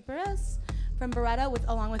Ryan Ciperes from Beretta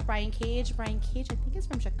along with Brian Cage. Brian Cage, I think, is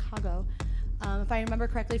from Chicago, if I remember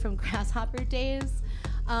correctly, from Grasshopper days.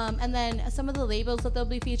 And then some of the labels that they'll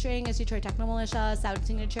be featuring is Detroit Techno Militia, Sound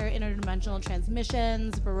Signature, Interdimensional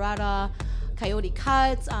Transmissions, Beretta, Coyote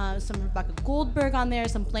Cuts, some Rebecca Goldberg on there,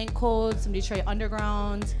 some Blank Codes, some Detroit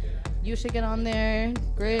Underground. You should get on there,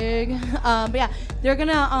 Greg. But yeah, they're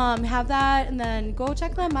gonna have that, and then go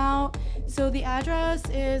check them out. So the address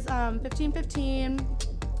is 1515.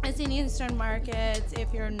 It's in Eastern Market.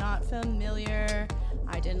 If you're not familiar,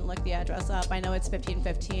 I didn't look the address up. I know it's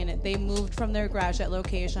 1515. They moved from their Gratiot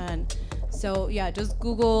location. So yeah, just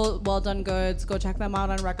Google Well Done Goods. Go check them out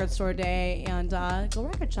on Record Store Day, and go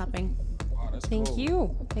record shopping. Thank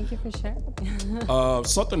you for sharing.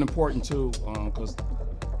 Something important too, because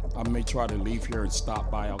I may try to leave here and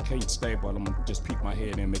stop by. I can't stay, but I'm gonna just peek my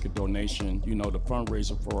head and make a donation. You know, the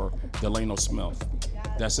fundraiser for Delano Smith.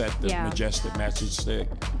 That's at the Majestic Magic Stick.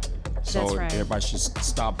 So That's right. everybody should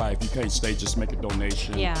stop by. If you can't stay, just make a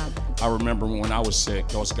donation. Yeah. I remember when I was sick,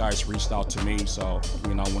 those guys reached out to me, so I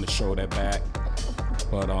want to show that back.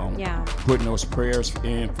 But putting those prayers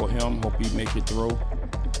in for him, hope he make it through.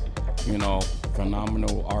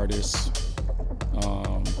 Phenomenal artist.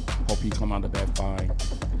 Hope he come out of that fine.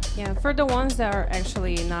 Yeah, for the ones that are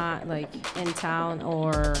actually not in town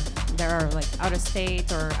or that are out of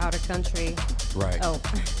state or out of country. Right. Oh,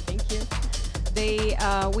 thank you.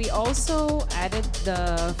 We also added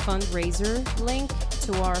the fundraiser link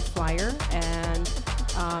to our flyer, and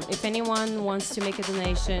if anyone wants to make a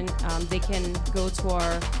donation, they can go to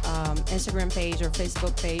our Instagram page or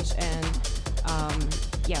Facebook page, and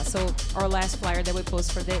so our last flyer that we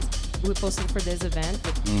posted for this event.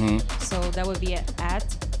 So that would be at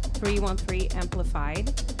 313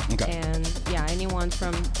 Amplified. Okay. And anyone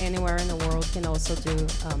from anywhere in the world can also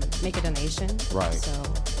make a donation. Right. So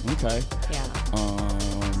okay.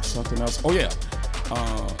 Yeah. Something else. Oh yeah.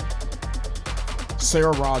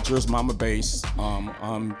 Sarah Rogers, Mama Bass.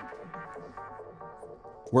 I'm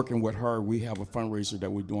working with her. We have a fundraiser that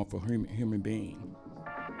we're doing for Human Being.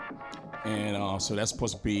 And so that's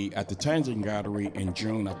supposed to be at the Tangent Gallery in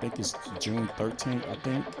June. I think it's June 13th, I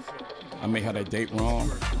think. I may have that date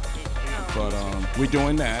wrong. But we're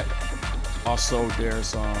doing that. Also,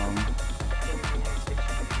 there's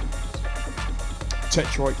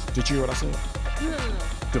Detroit. Did you hear what I said?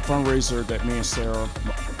 The fundraiser that me and Sarah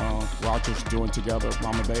Rogers doing together,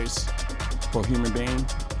 Mama Bass, for Human Being,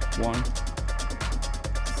 one.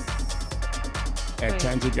 At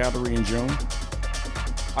Tangent Gallery in June.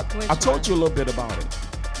 I told you a little bit about it.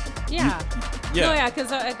 Yeah. Yeah. No, yeah,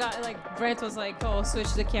 because I got Brent was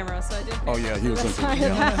switch the camera, so I didn't. Oh yeah, he was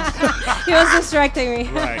he was distracting me.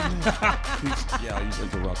 Right. He's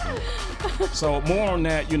interrupting. So more on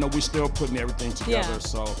that, we're still putting everything together. Yeah.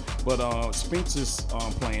 So, but Sphinx is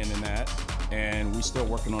playing in that, and we're still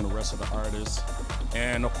working on the rest of the artists.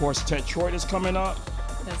 And of course, Detroit is coming up.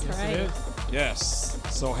 That's Yes, right. it is. Yes.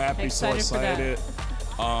 So happy, so Excited excited.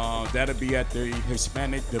 That'll be at the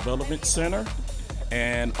Hispanic Development Center.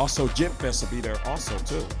 And also Jit Fest will be there also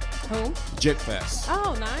too. Who? Jit Fest.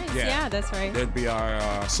 Oh, nice. Yeah, that's right. That'd be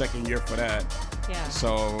our second year for that. Yeah.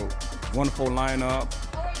 So wonderful lineup.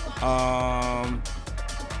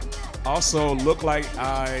 Also look like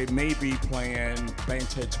I may be playing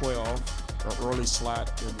Bante 12, or early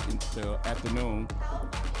slot in the afternoon.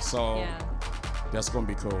 So that's gonna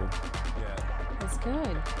be cool. Yeah. That's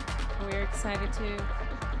good. We're excited to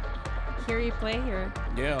hear you play here.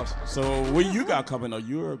 Yeah. So what you got coming up?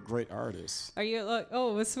 You're a great artist. Are you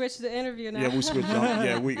we'll switch the interview now. Yeah, we switched on.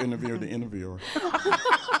 Yeah, we interviewed the interviewer.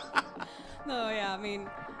 No, yeah, I mean,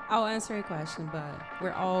 I'll answer your question, but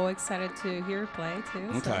we're all excited to hear you play too.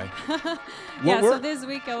 Okay. So this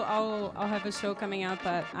week I'll have a show coming up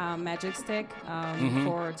at Magic Stick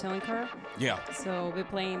for Tillinker. Yeah. So we'll be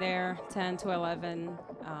playing there 10 to 11.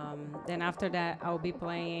 Then after that, I'll be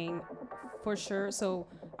playing for sure. So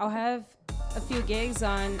I'll have a few gigs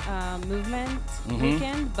on Movement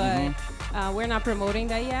Weekend, but we're not promoting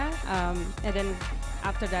that yet. And then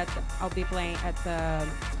after that, I'll be playing at the...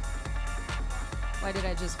 Why did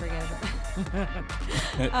I just forget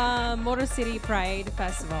it? Motor City Pride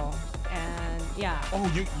Festival. And Yeah.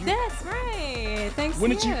 Oh, you. That's right. Thanks When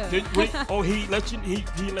to did you? He let you. He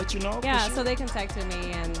let you know. for Yeah, sure? so they contacted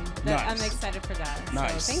me, and I'm Nice. excited for that.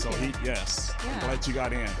 Nice. So thank you. Yes. Yeah. I'm glad you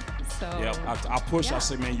got in. So Yep. I pushed. yeah. I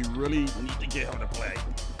said, man, you really need to get her to play.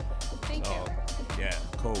 Thank So, you. yeah,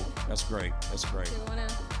 cool. That's great. That's great. Do you wanna,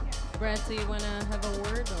 Brad? Do you wanna have a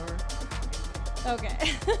word or? Okay.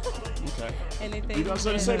 Okay. Anything You got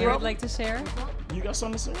something to that say, you would brother? like to share? You got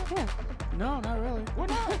something to say? Yeah. No, not really. What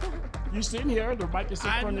not? You sitting here, the mic is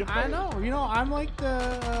sitting in front of your face. I know. You know, I'm like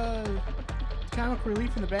the comic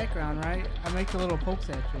relief in the background, right? I make the little pokes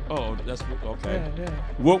at you. Oh, that's okay. Yeah, yeah.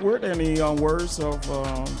 What were there any words of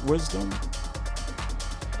wisdom?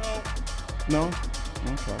 No.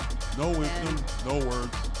 Okay. No wisdom, no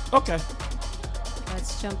words. Okay.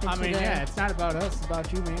 Let's jump into I mean, the. yeah, it's not about us, it's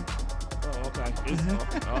about you, man. Oh, okay.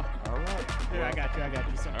 All right. Here, I got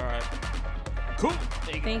you. Sorry. All right. Cool.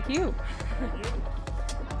 Thank you.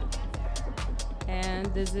 And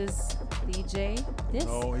this is DJ. This?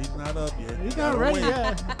 No, he's not up yet. He's Gotta not ready wait.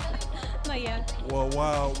 yet. Not yet. Well,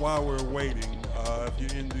 while we're waiting, if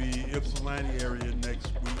you're in the Ypsilanti area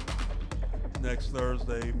next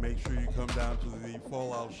Thursday, make sure you come down to the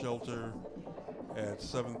Fallout Shelter at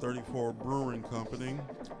 734 Brewing Company.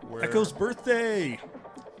 Where Echo's birthday.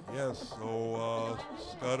 Yes, so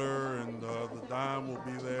Scudder and the Dime will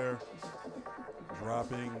be there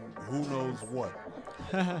dropping who knows what.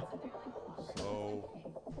 So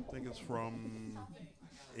I think it's from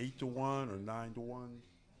 8 to 1 or 9 to 1,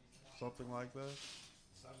 something like that.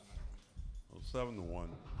 7 to 1.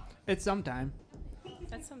 It's sometime.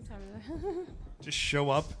 That's sometime. Just show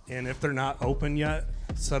up, and if they're not open yet,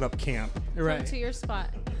 set up camp. You're Come right. to your spot.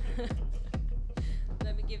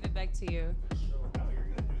 Let me give it back to you.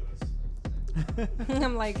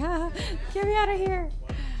 I'm like, get me out of here.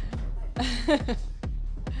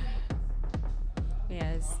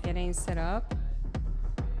 Yes, getting set up.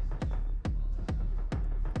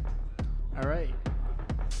 All right.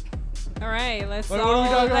 All right, let's What all are we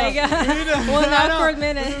talking like about? one I know. awkward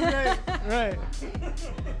minute. Right.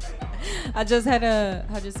 I just had a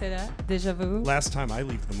how'd you say that? Deja vu. Last time I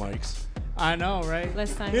leave the mics. I know, right?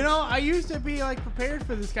 Last time. You know, I used to be like prepared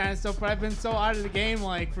for this kind of stuff, but I've been so out of the game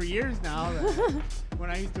like for years now that when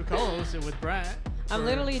I used to co-host it with Brent. I'm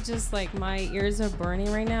literally just like my ears are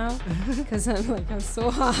burning right now because I'm so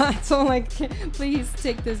hot. So I'm like, please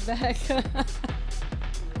take this back. I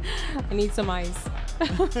need some ice.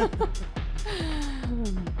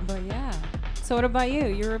 But yeah. So what about you?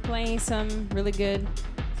 You were playing some really good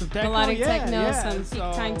Some techno, melodic techno, yeah, some peak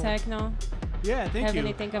time techno. Yeah, thank Have you.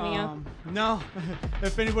 anything coming up? No.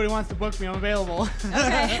 If anybody wants to book me, I'm available.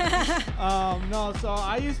 Okay. No, so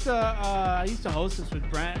I used to host this with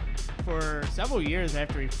Brent for several years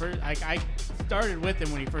after he first. Like I started with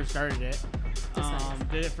him when he first started it. That's nice.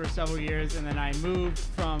 Did it for several years, and then I moved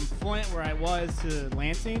from Flint, where I was, to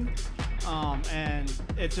Lansing, and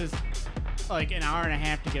it's just like an hour and a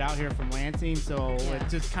half to get out here from Lansing. So Yeah.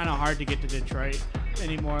 it's just kind of hard to get to Detroit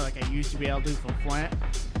anymore, like I used to be able to from Flint.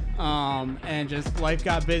 And just life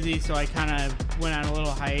got busy, so I kind of went on a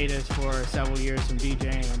little hiatus for several years from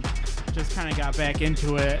DJing and just kind of got back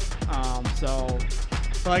into it. So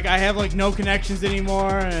like I have like no connections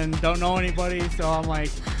anymore and don't know anybody, so I'm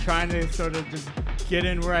like trying to sort of just get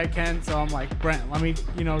in where I can. So I'm like, Brent, let me,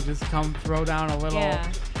 just come throw down a little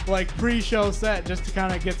like pre-show set just to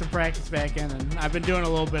kind of get some practice back in. And I've been doing a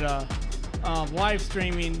little bit of live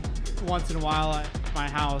streaming once in a while at my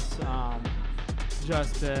house.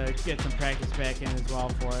 Just to get some practice back in as well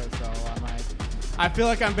for it. So I'm like, I feel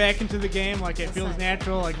like I'm back into the game. Like it feels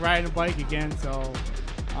natural, like riding a bike again. So,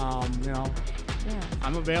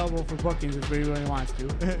 I'm available for bookings if anybody wants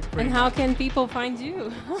to. And how can people find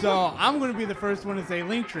you? So I'm going to be the first one to say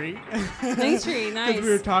Linktree. Linktree, nice. Because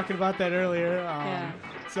we were talking about that earlier. Yeah.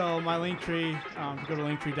 So my Linktree, go to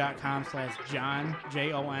linktree.com/John,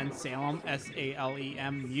 Jon Salem,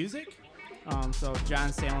 Salem music. So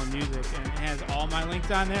John Salem Music, and it has all my links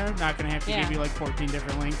on there. I'm not gonna have to give you like 14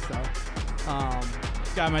 different links. So,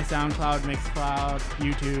 got my SoundCloud, Mixcloud,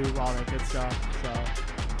 YouTube, all that good stuff. So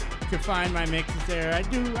you can find my mixes there. I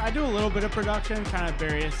do a little bit of production, kind of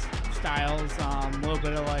various styles. A little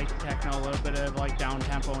bit of like techno, a little bit of like down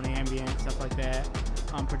tempo and ambient stuff like that.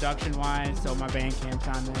 Production wise, so my Bandcamp's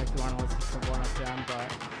on there if you want to listen to one of them.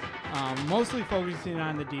 But mostly focusing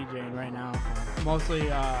on the DJing right now.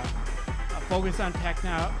 Mostly. Focus on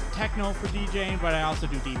techno for DJing, but I also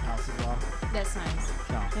do deep house as well. That's nice.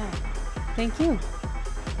 So. Yeah. Thank you.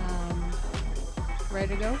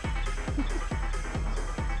 Ready to go?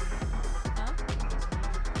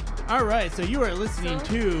 All right, so you are listening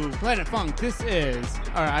to Planet Funk. This is,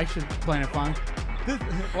 or I should Planet Funk.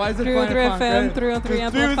 Why is it 303 FM, 303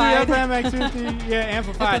 amplified. 303 FM, X50, yeah,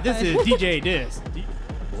 amplified. This is DJ Dis.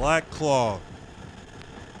 Black Claw.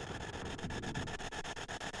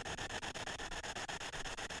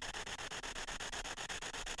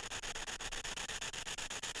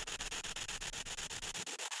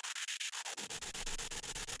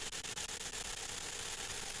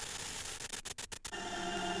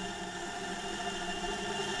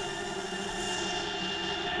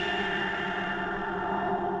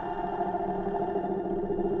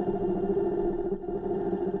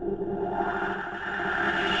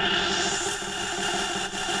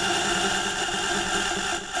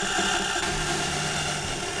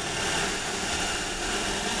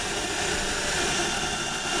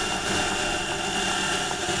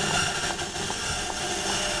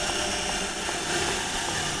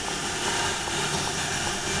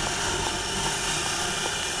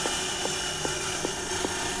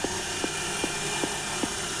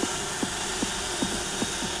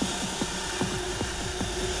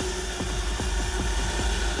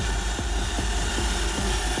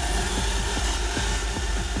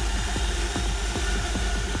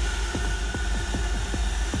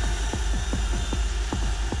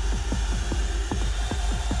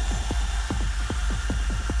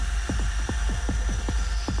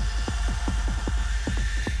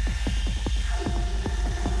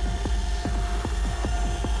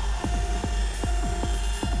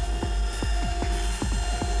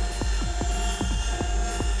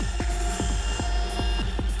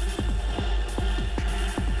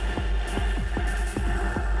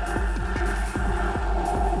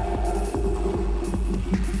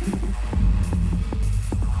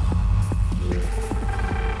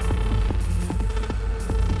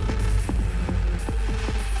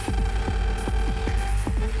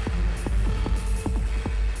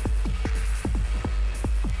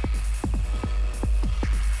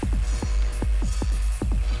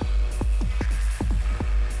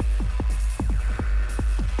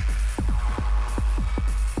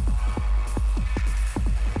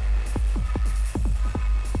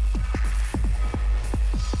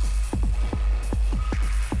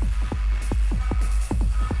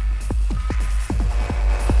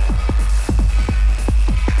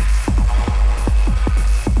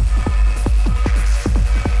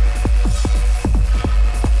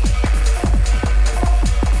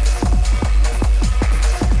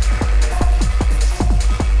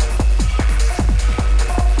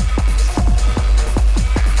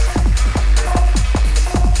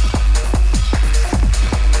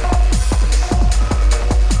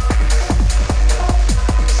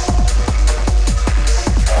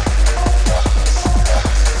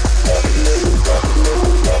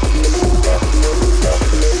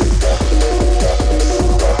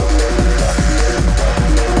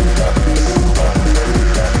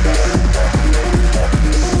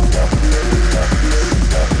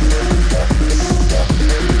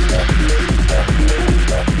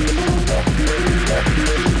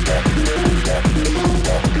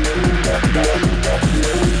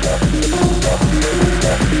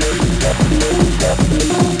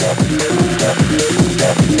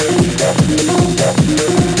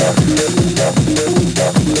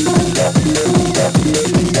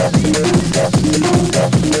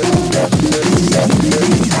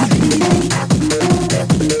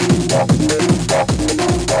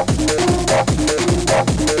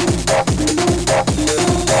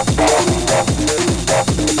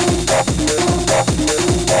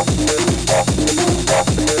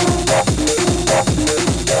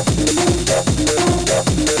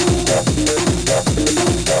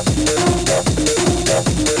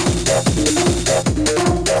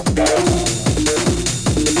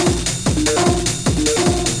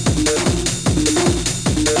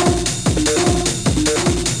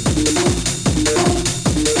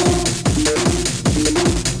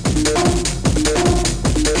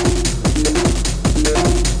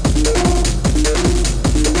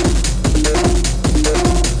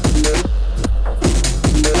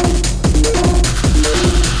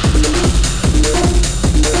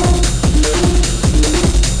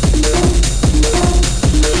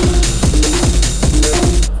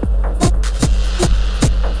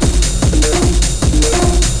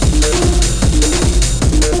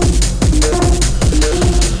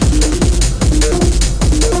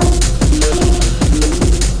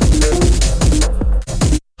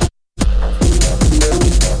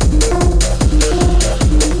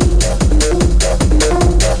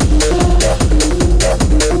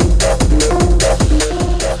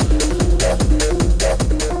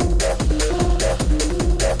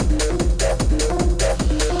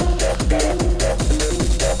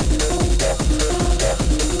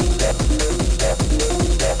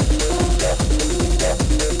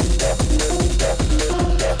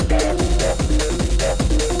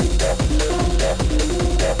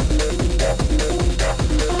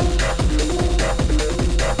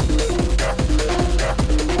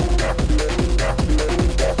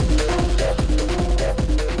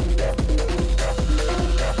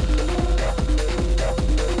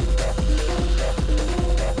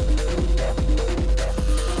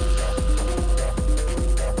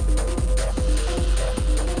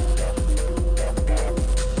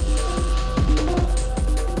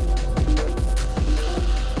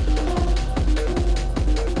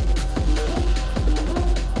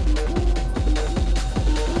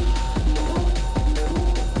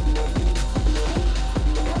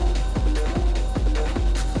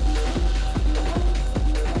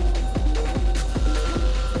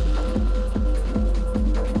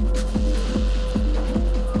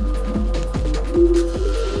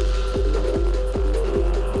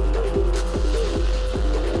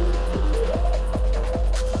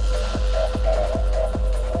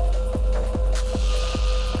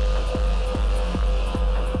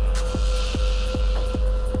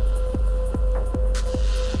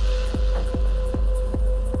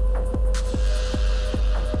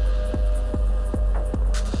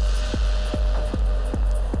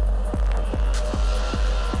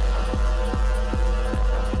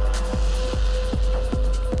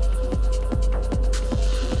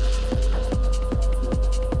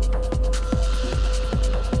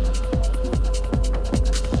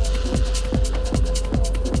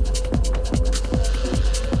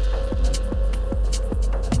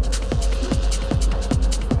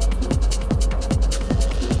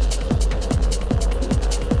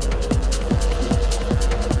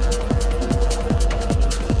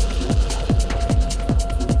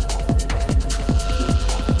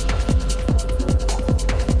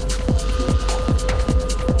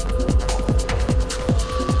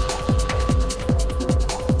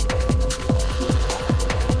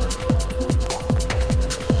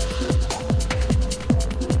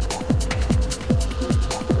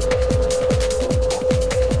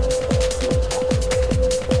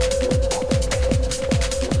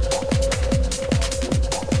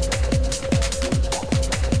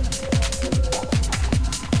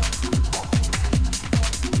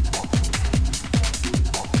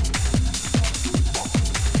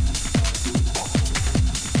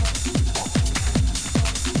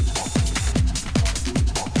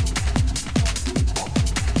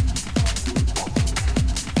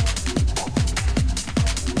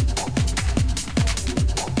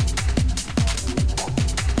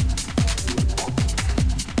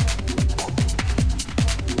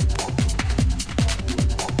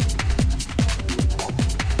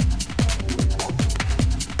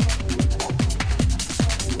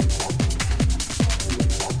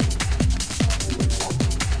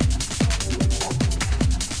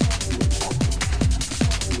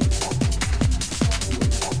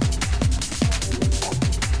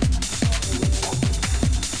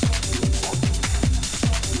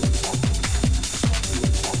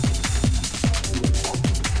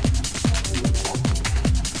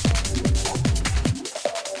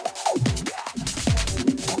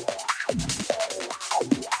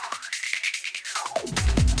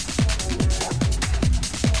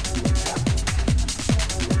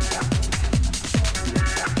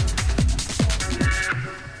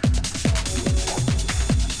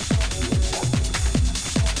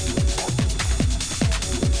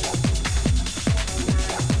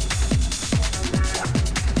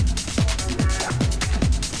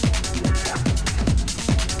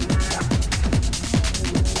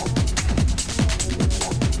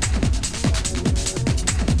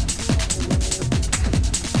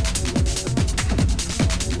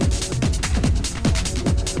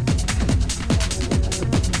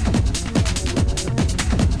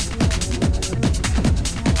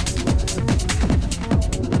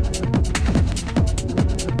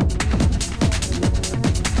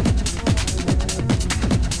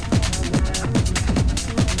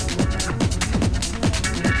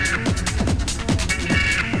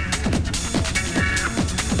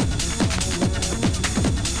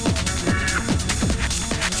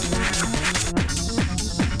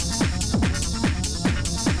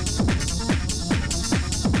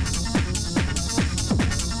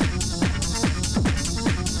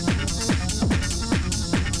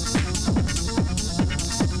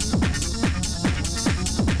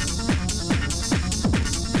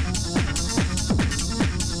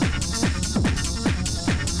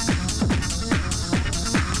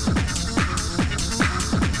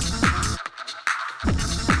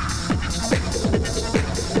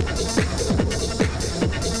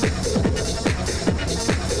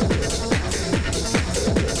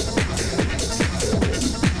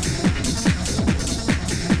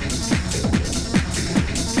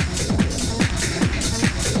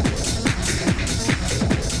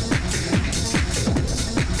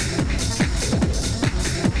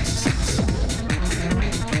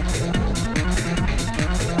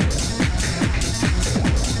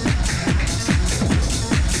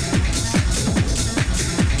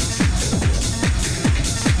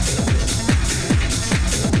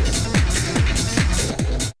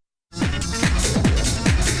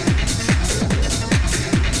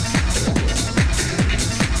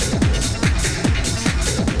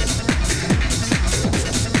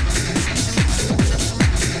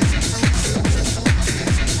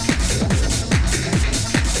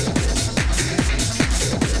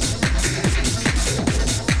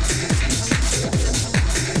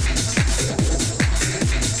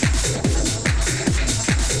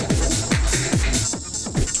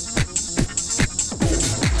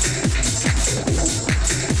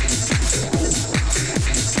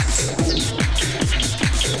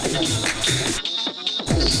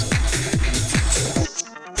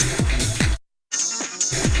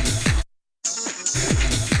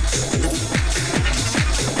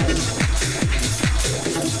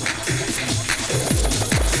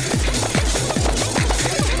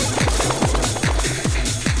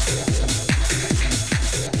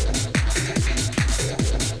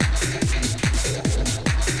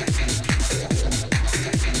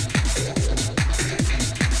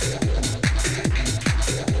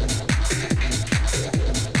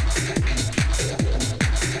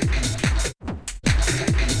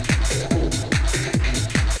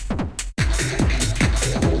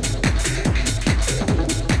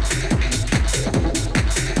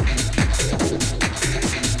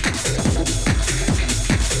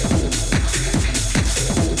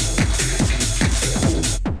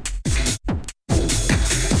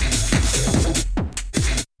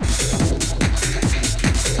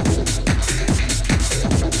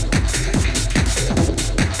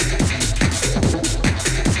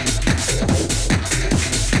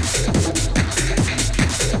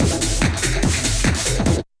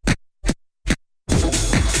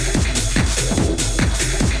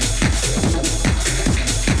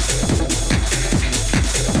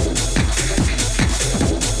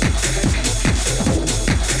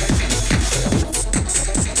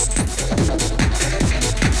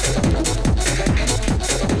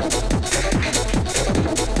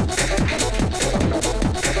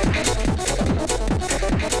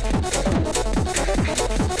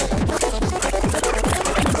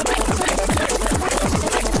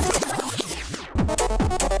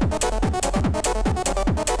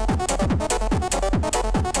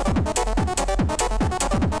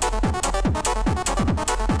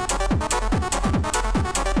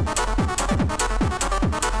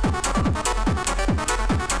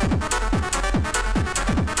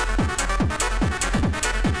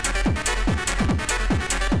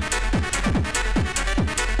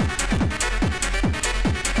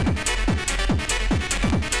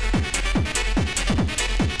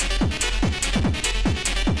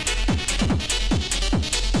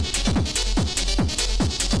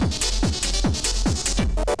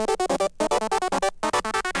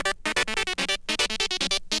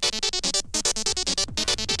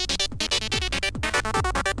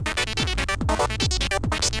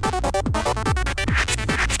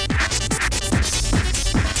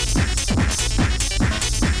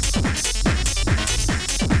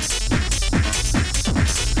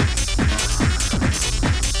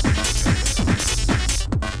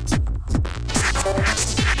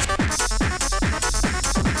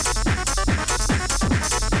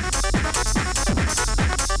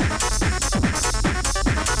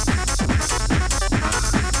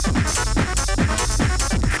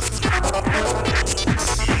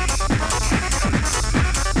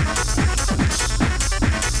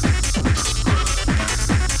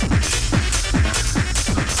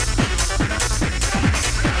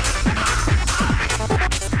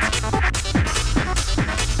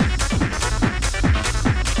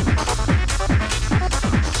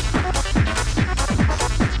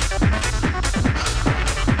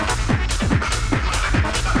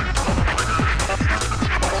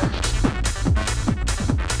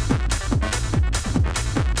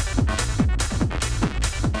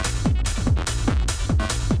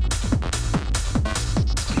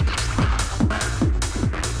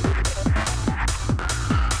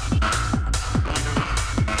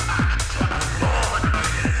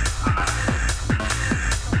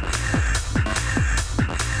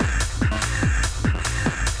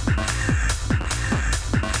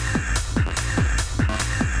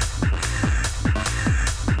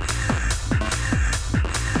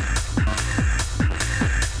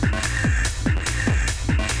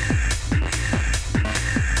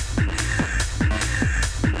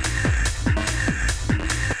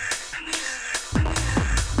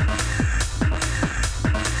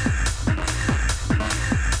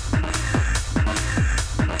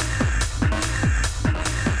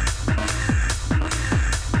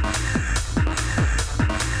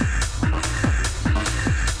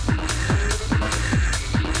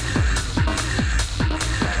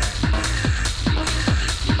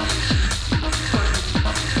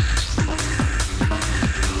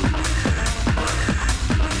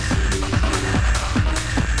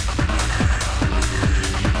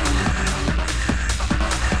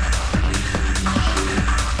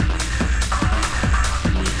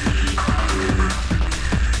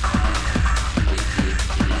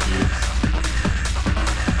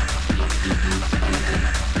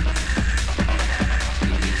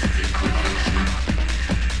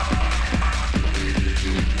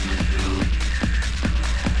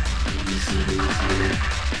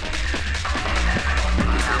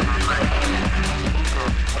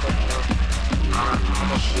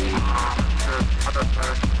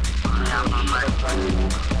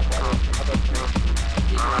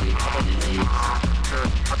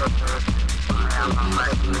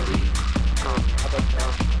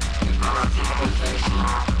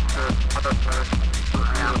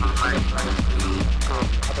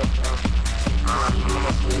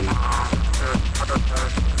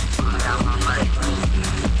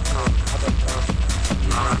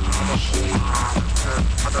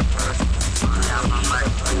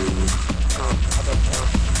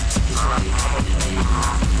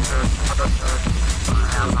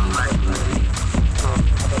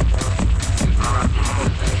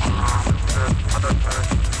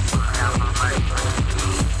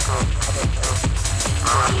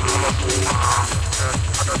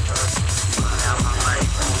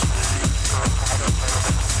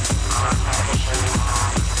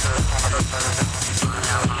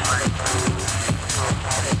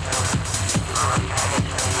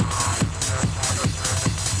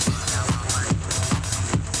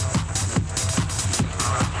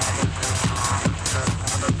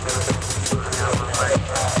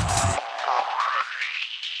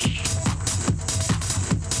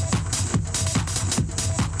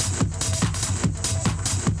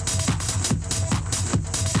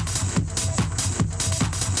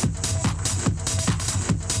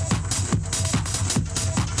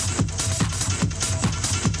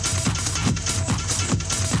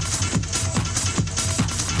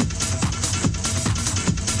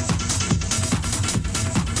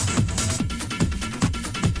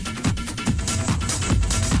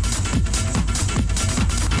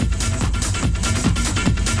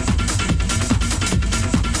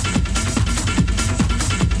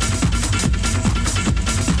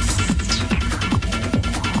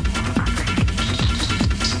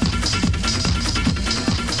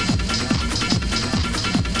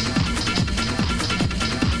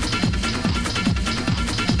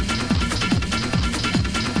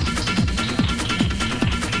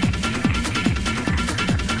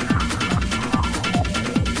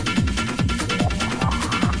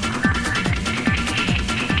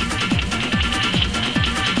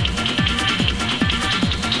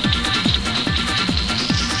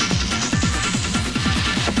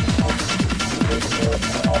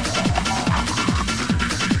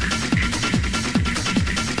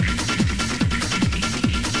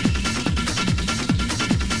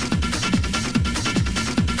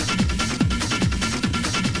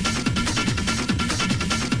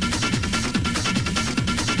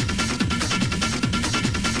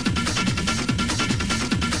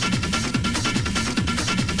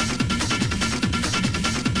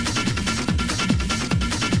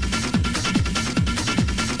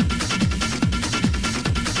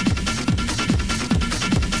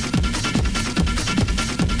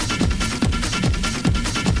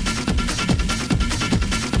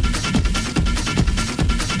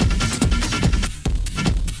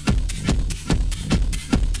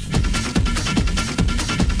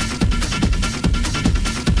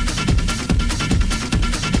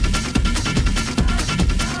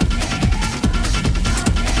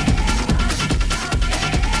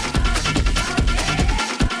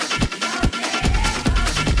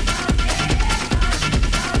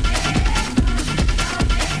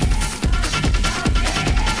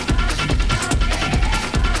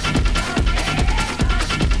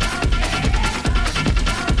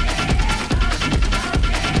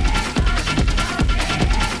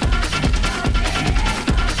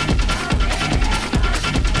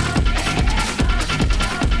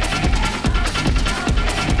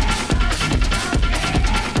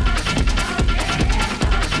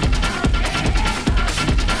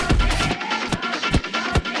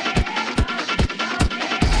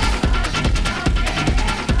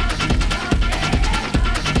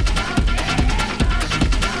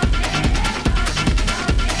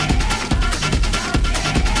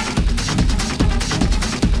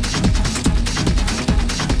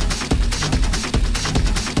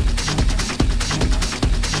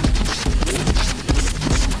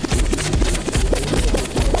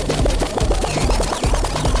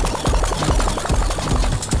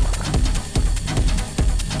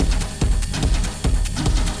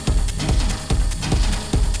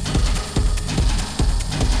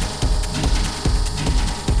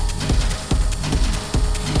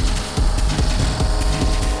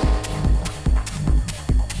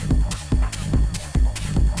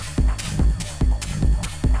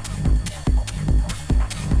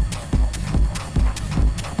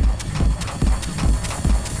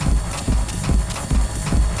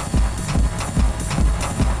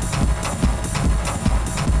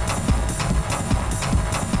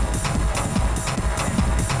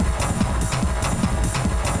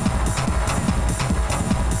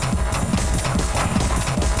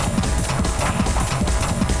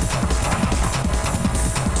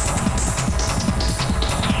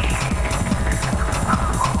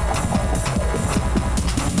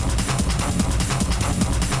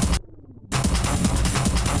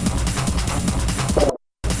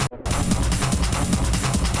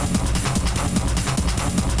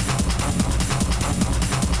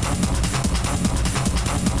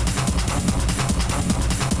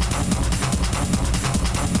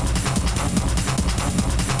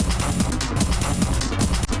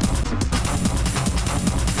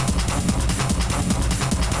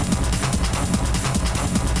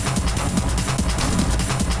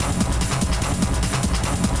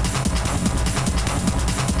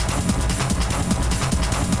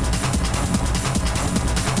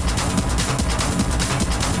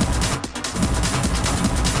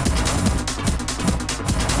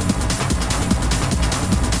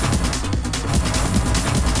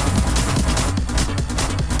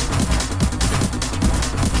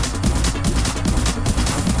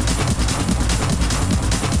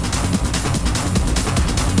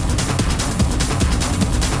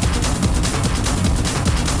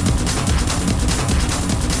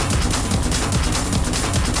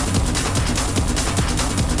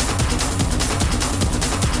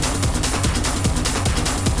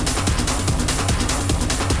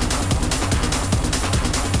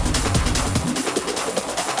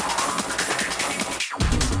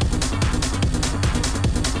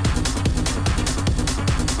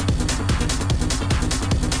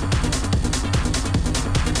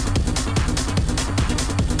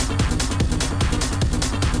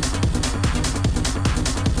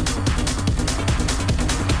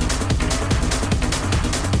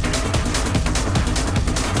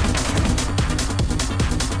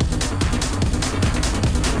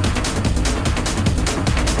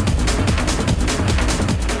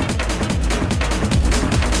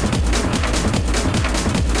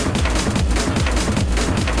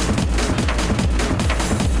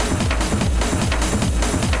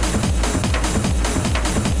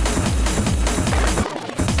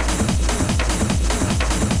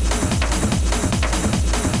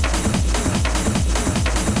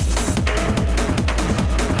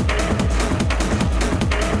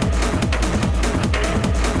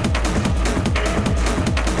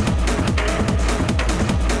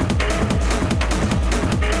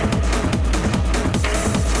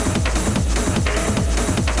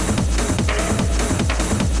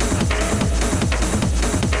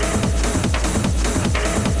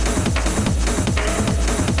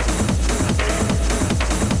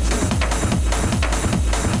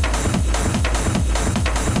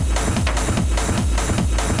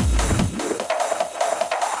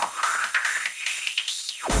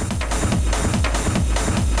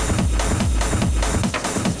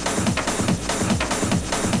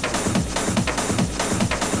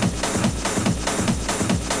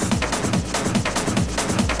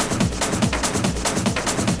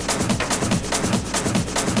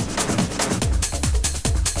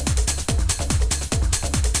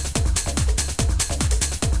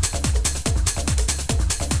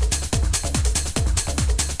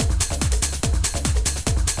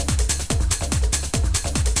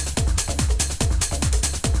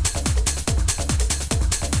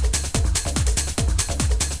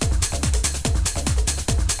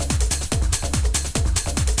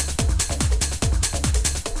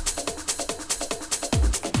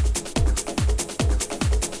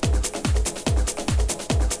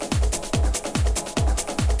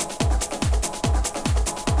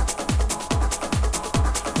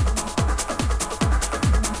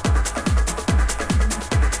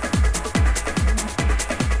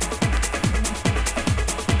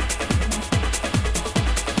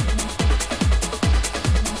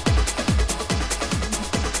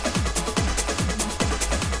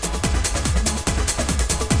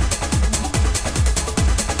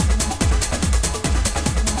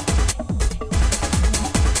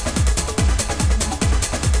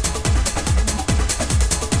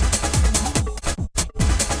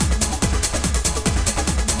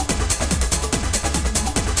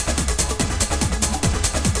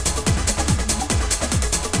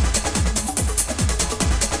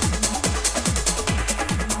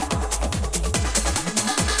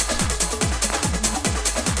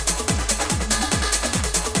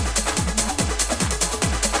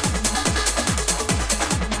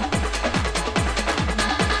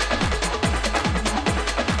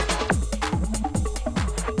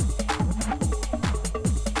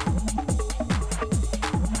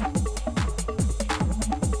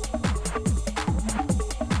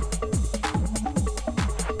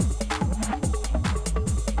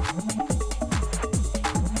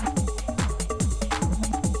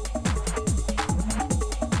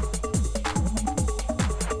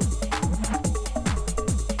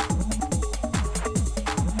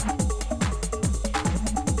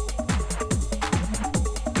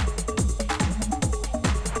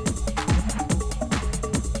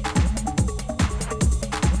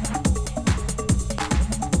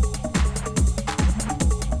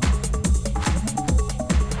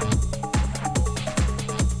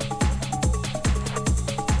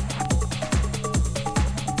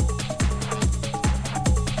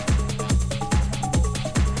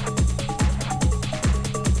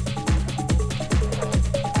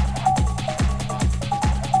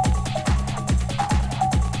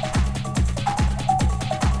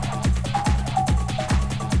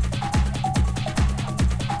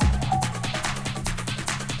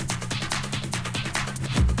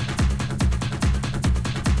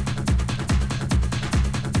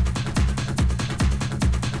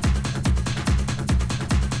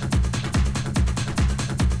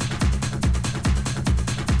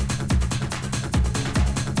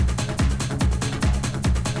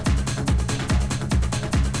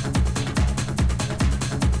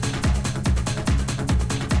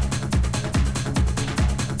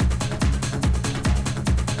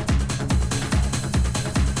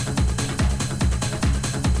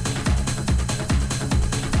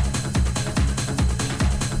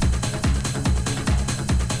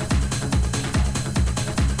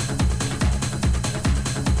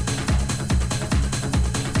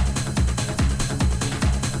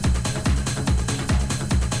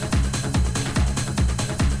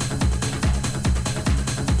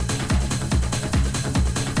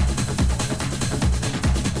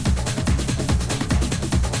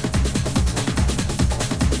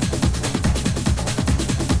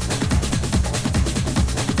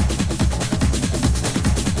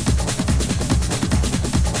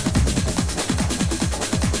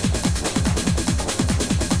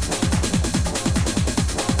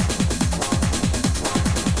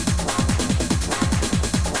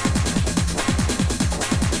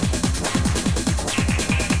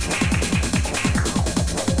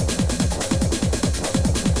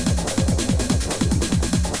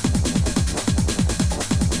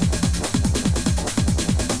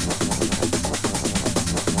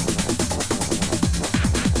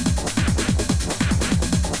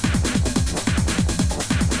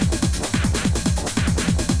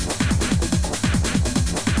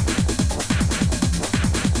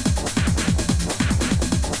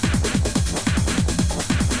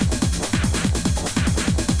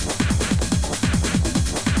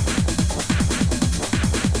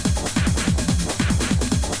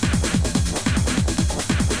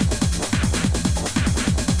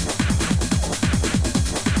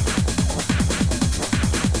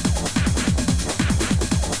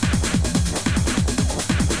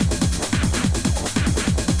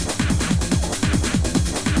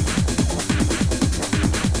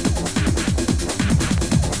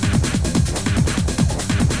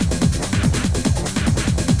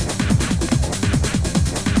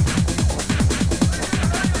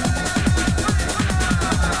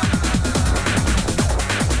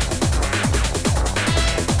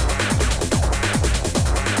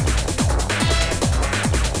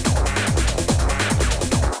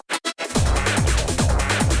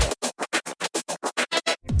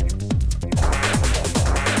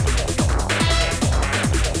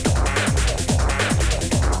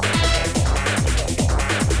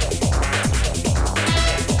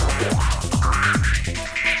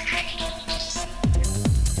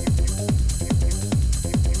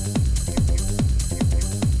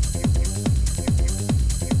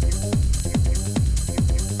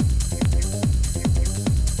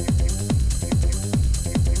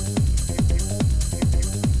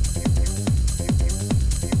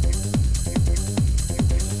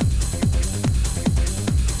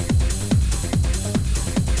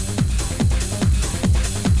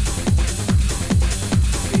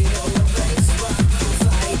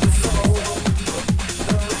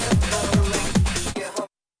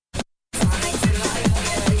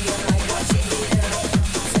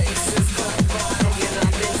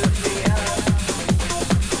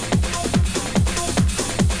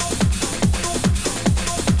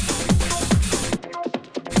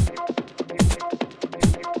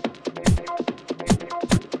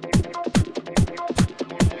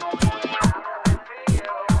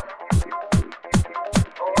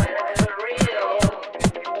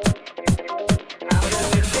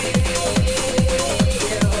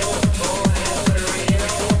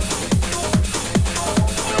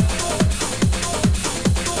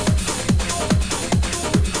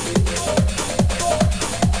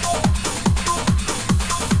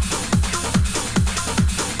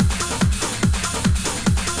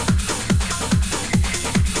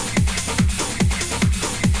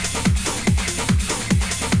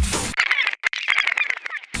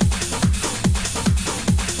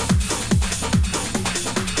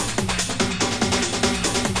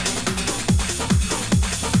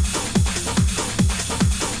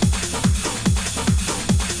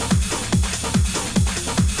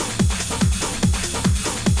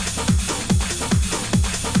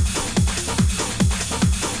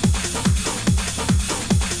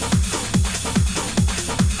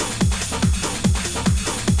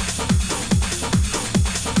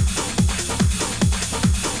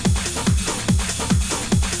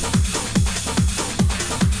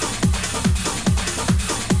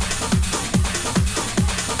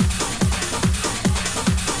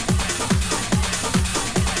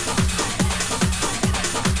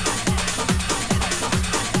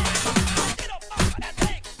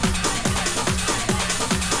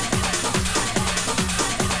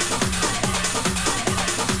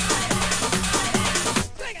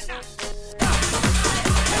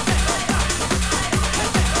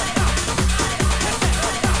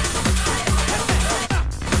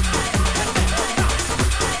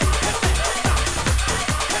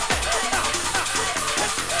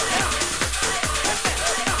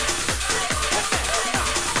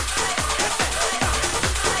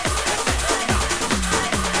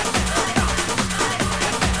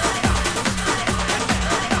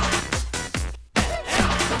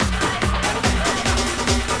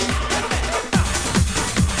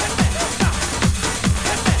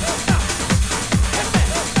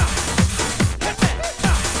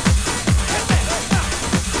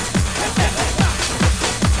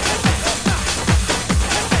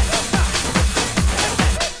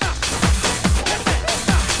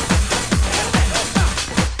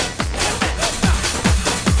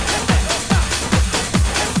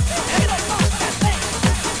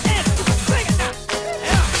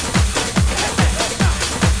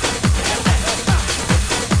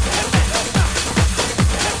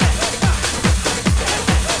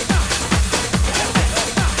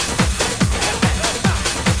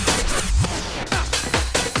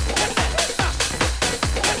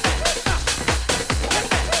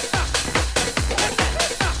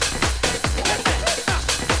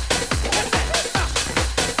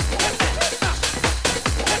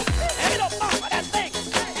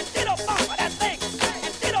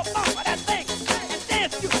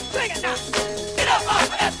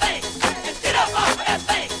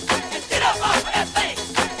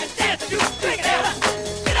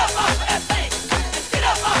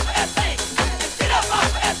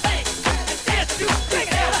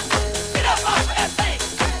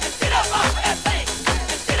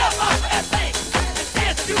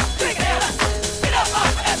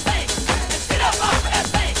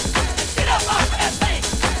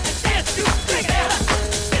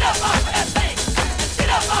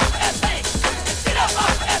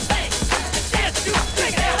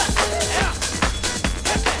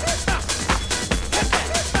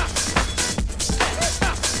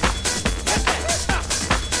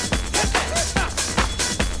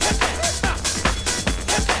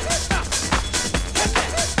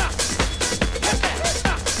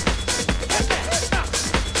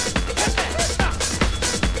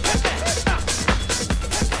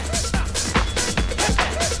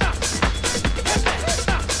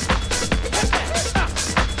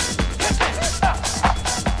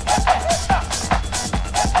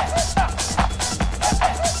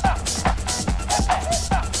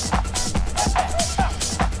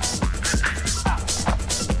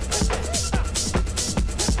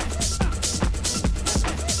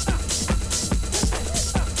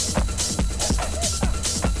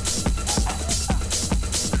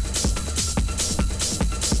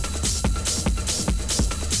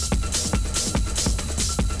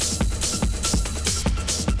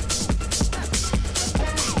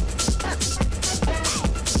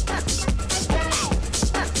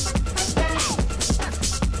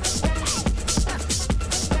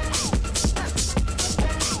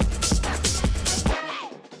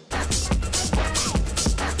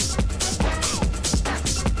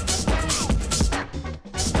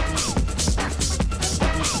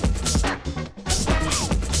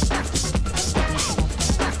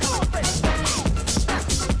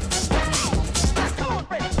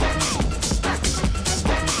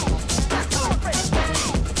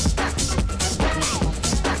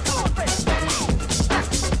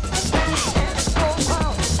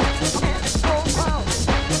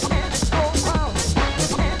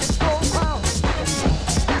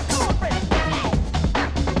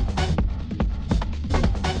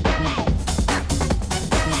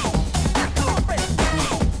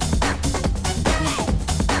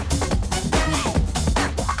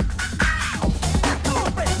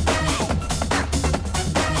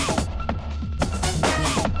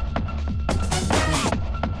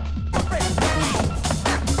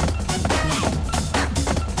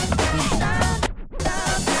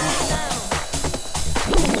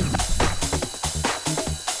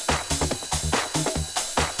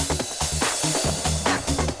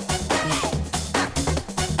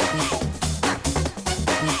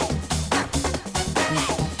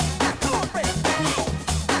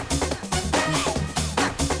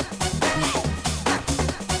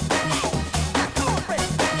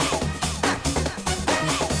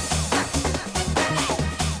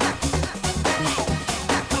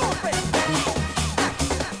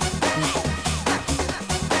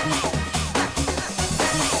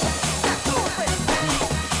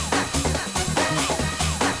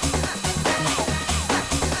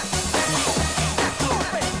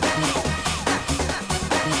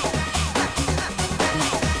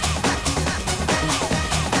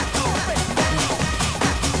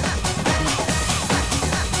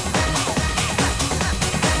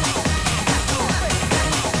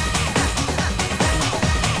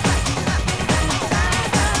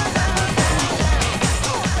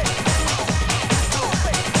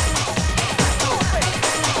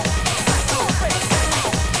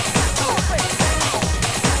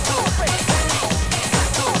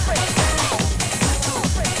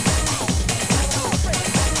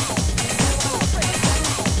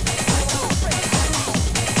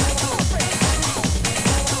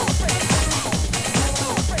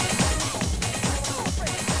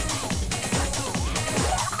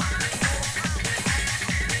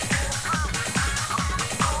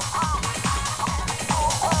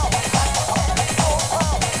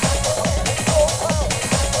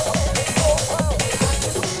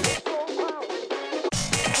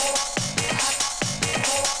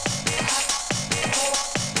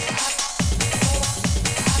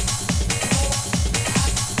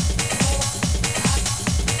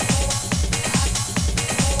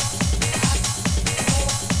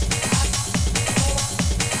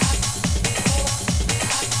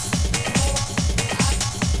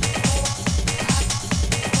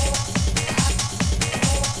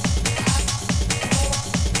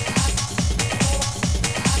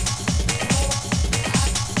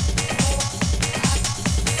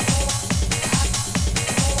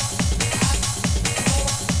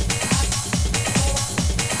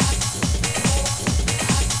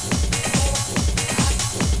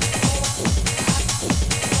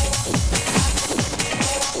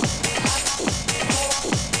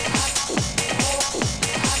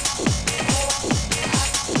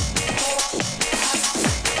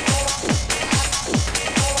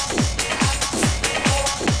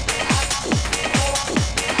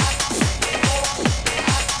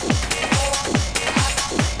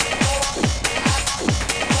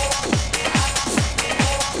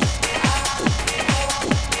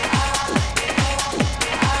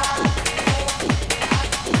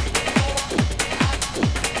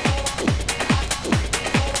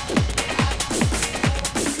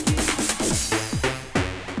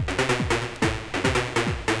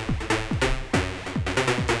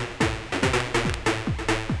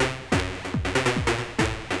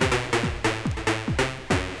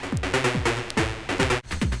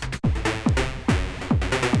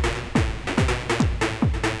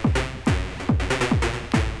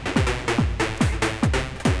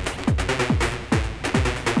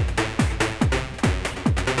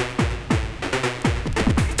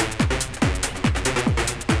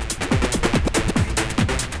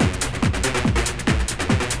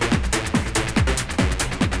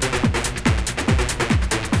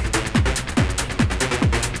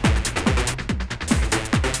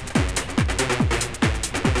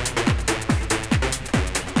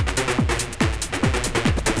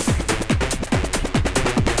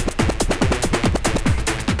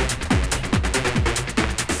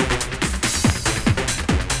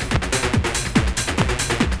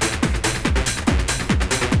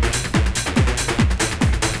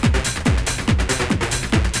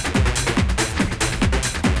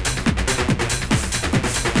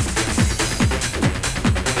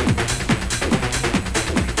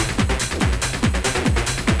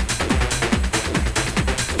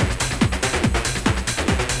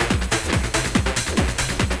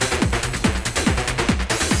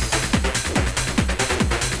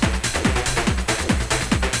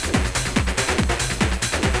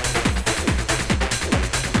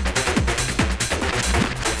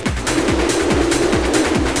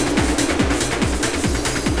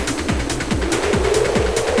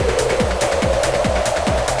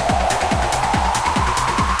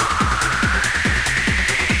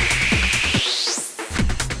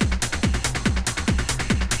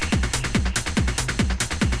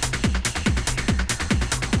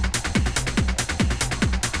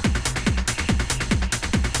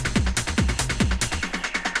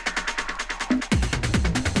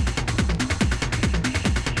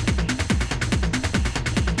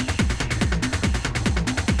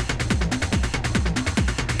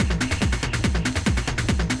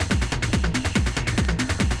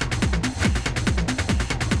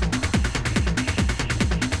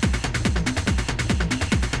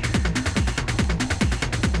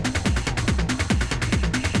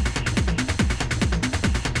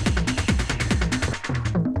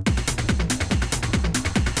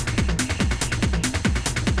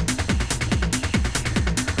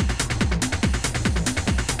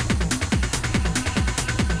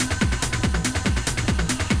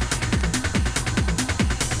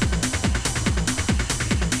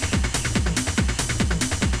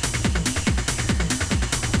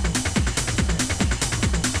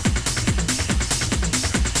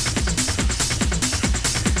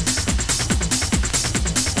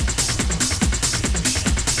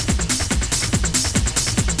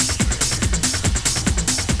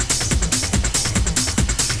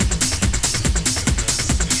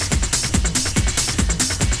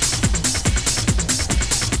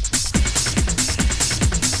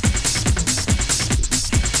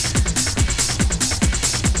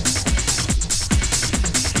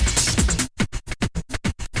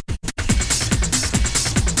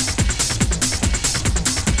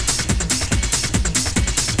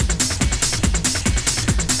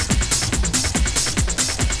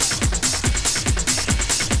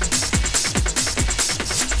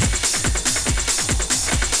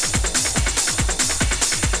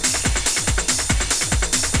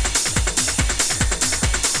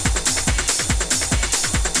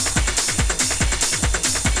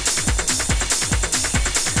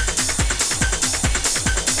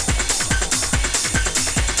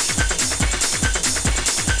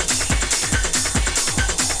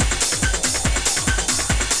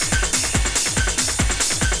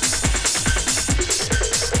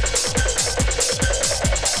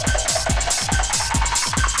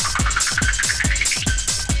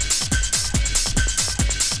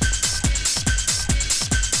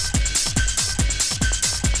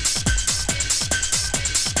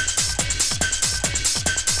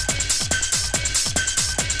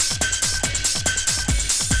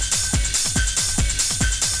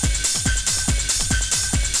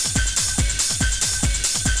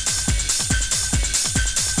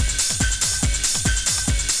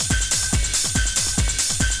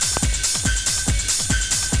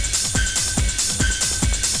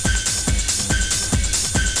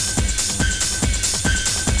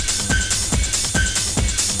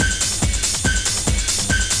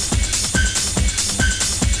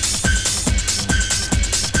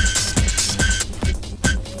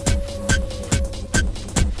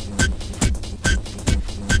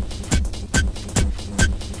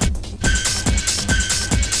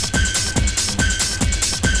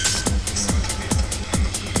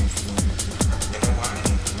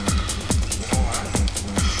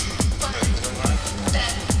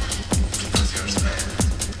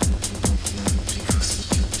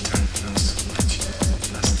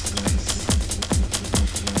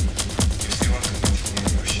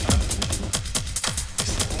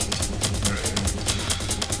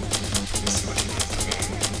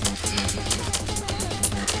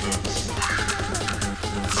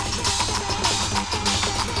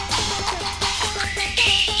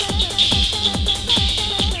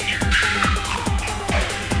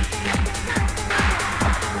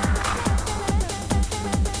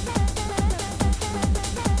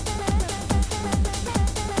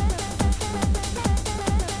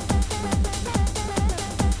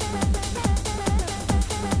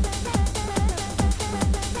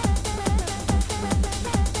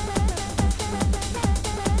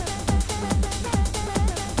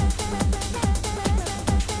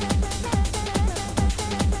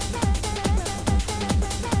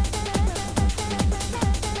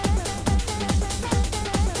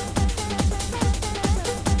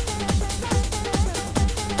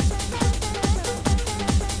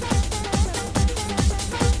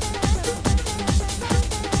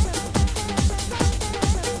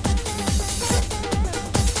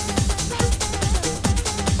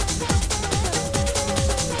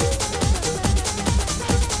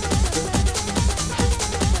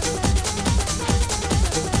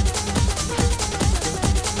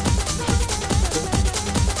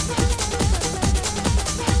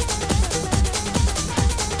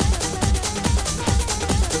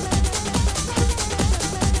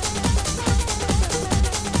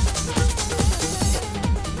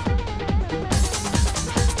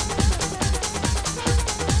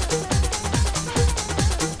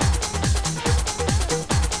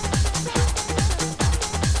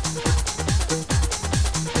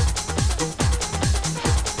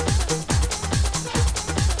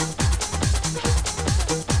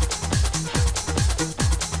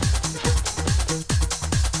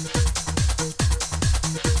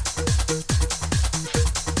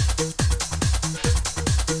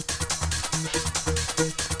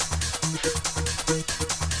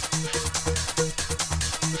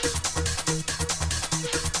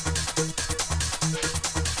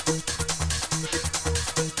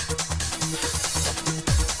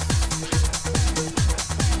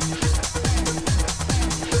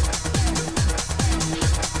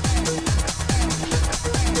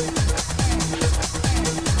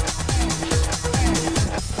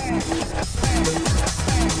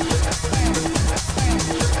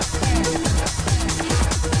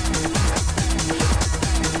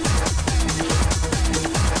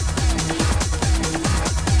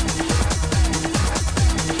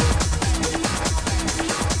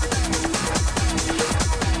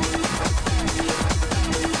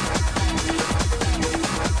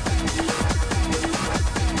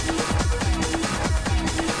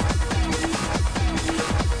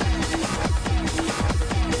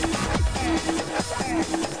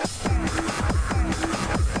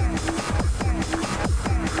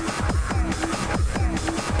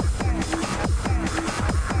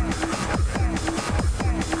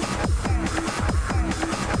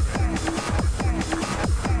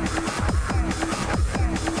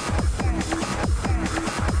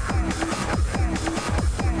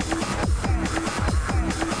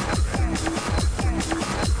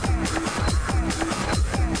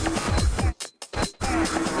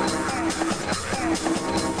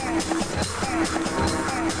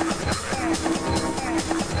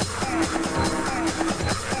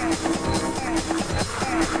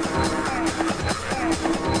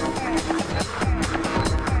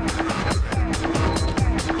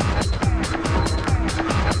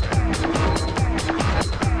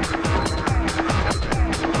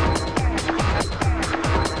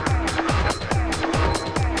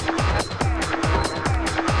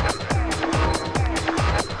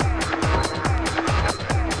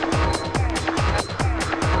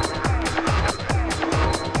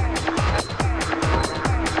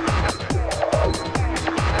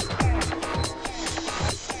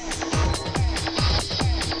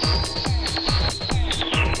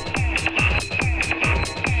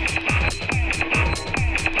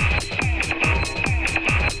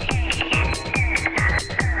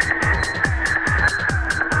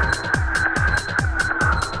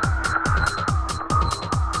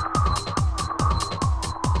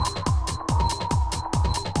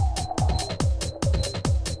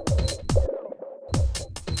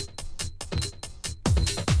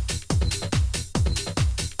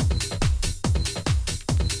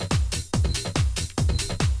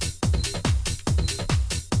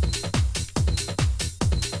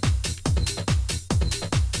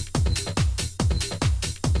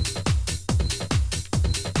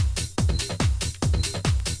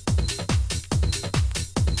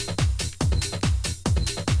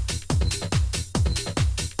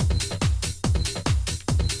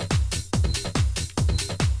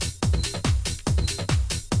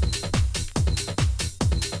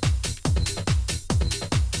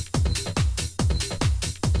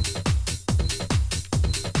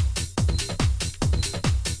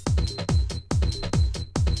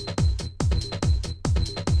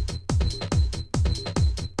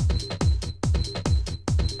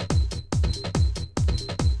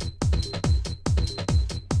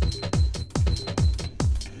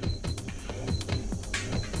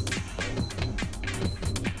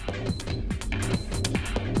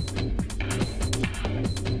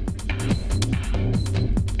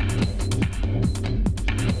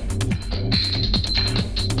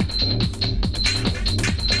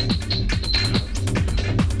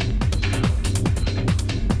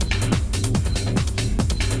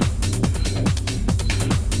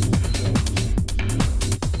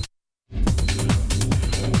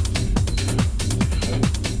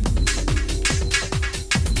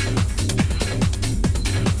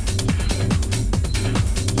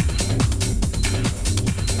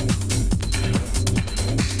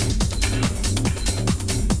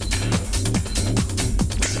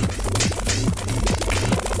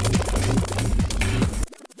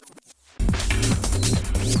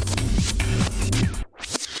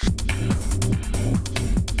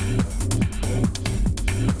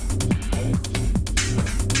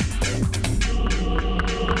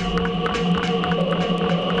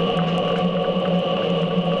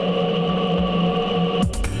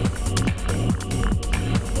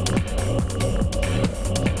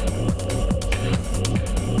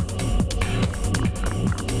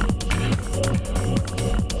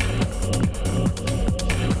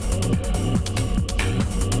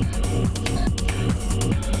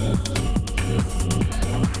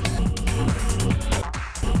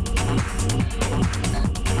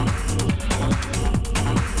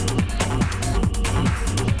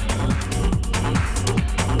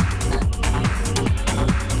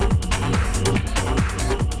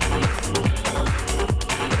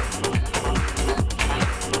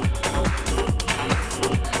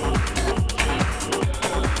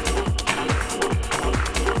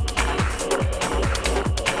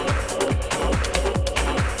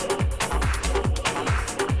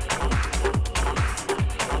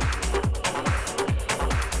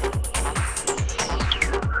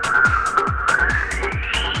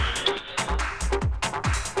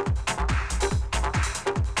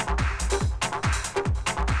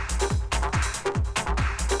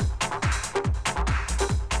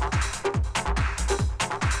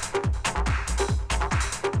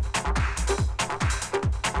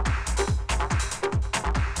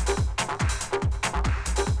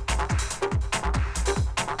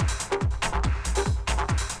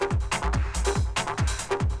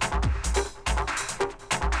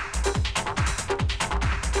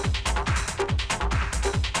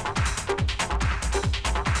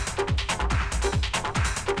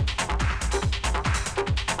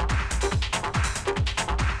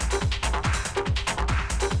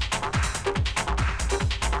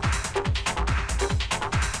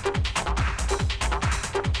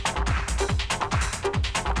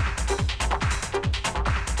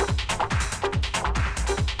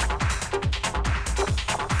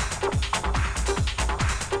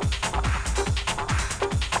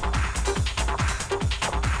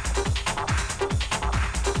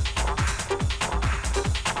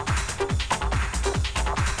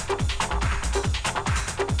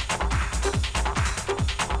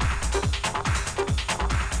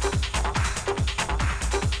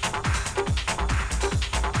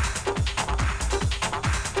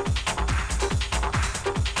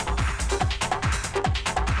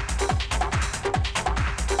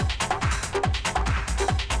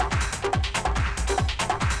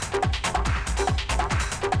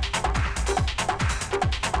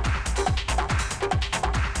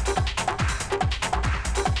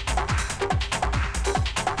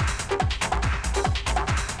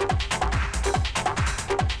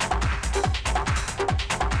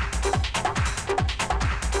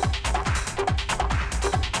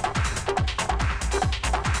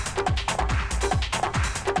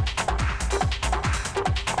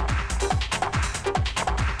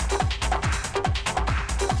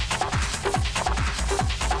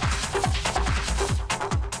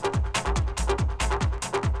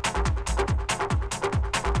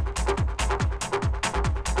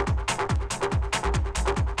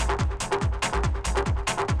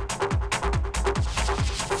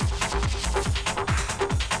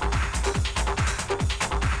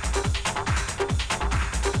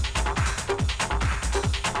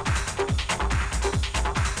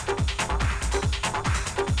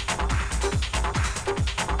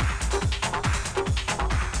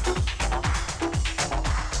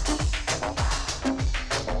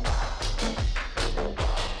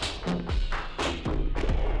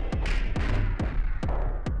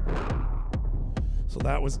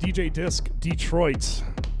 that was DJ Disc Detroit.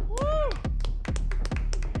 Woo!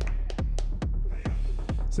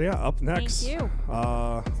 So yeah, up next. Thank you.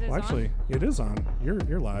 Well, actually, it is on.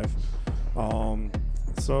 You're live.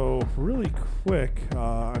 So really quick,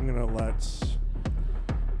 I'm gonna let.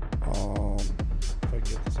 If I can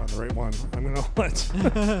get this on the right one, I'm gonna let.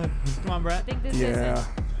 Come on, Brett. I think this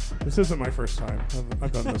This isn't my first time.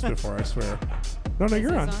 I've done this before, I swear. No,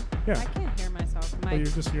 you're on. Yeah. I can't hear myself. Oh, you're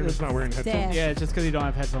just not wearing headphones. Yeah, it's just because you don't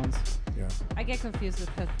have headphones. Yeah. I get confused with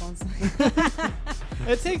headphones.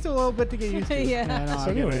 It takes a little bit to get used to. Yeah. No,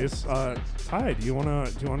 So, anyways, Ty, do you wanna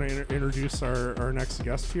introduce our next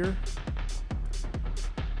guest here?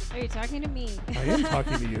 Are you talking to me? I am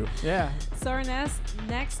talking to you. Yeah. So our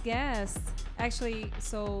next guest, actually,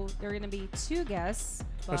 so there are gonna be two guests.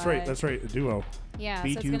 That's right. A duo. Yeah, so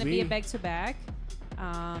it's gonna be a B2B. back-to-back.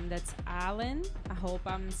 That's Alen. I hope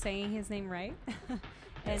I'm saying his name right.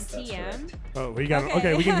 And Yes, that's TM. correct. Oh, we got. Okay.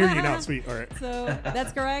 Okay, we can hear you now. Sweet. All right. So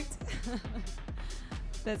that's correct.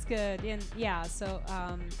 That's good. And yeah, so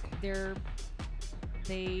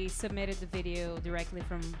they submitted the video directly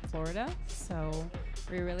from Florida. So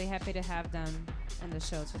we're really happy to have them in the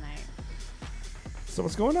show tonight. So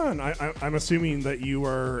what's going on? I'm assuming that you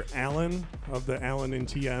are Alen of the Alen and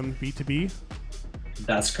TM B2B.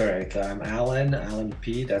 That's correct. I'm Alen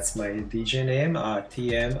P. That's my DJ name.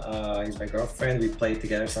 TM is my girlfriend. We play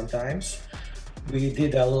together sometimes. We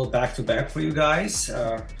did a little back-to-back for you guys,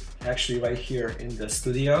 actually right here in the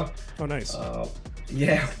studio. Oh, nice.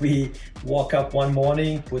 Yeah, we woke up one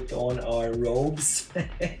morning, put on our robes,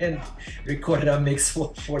 and recorded a mix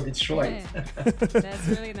for Detroit. That's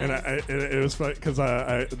really nice. And it was fun because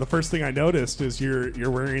the first thing I noticed is you're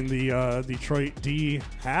wearing the Detroit D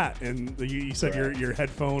hat, and you said your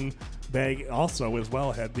headphone bag also as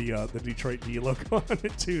well had the Detroit D logo on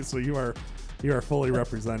it too. So you are fully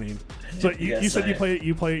representing. So you said you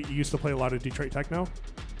used to play a lot of Detroit techno.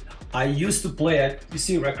 I used to play, you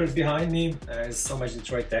see records behind me, there's so much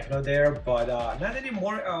Detroit techno there, but not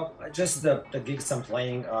anymore. Just the gigs I'm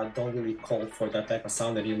playing don't really call for that type of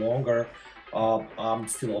sound any longer. I'm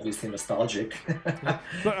still obviously nostalgic.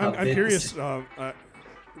 But I'm curious,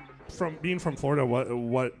 from being from Florida,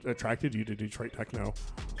 what attracted you to Detroit techno?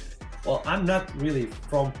 Well, I'm not really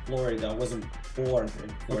from Florida. I wasn't born in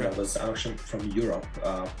Florida. Okay. I was actually from Europe.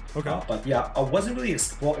 Okay. But yeah, I wasn't really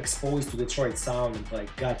exposed to Detroit sound until I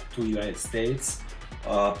got to the United States.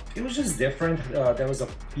 It was just different. There was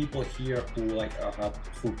people here who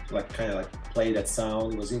kind of play that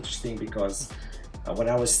sound. It was interesting because when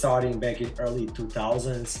I was starting back in early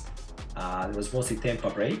 2000s, it was mostly tempo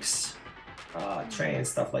breaks. Train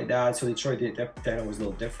stuff like that. So Detroit then was a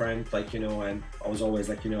little different, and I was always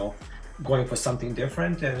going for something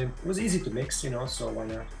different, and it was easy to mix, so why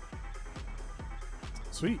not?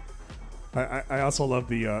 Sweet. I also love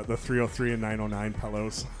the 303 and 909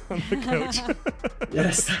 pillows on the couch.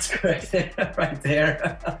 Yes, that's correct. Right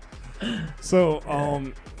there. So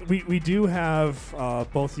we do have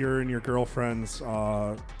both your and your girlfriend's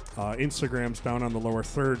Instagrams down on the lower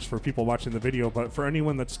thirds for people watching the video, but for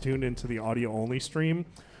anyone that's tuned into the audio only stream,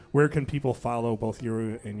 where can people follow both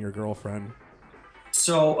you and your girlfriend?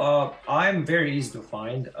 So I'm very easy to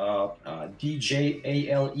find. DJ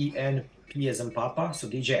Alen P as in Papa. So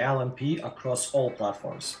DJ Alen P across all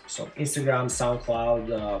platforms. So Instagram,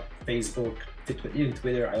 SoundCloud, Facebook, even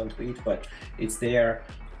Twitter. I don't tweet, but it's there.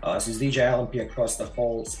 So it's DJ Alen P across the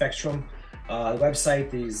whole spectrum. The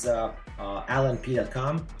website is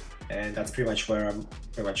alenp.com, and that's pretty much where I'm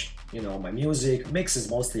my music mixes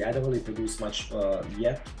mostly. I don't really produce much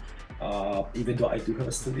yet, even though I do have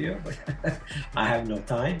a studio, but I have no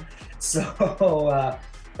time. So,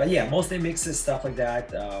 but yeah, mostly mixes, stuff like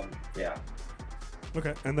that. Yeah.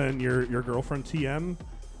 Okay, and then your girlfriend TM.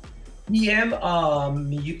 TM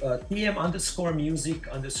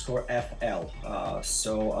TM_music_FL.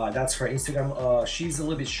 So that's her Instagram. She's a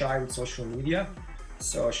little bit shy with social media,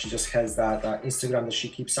 so she just has that Instagram that she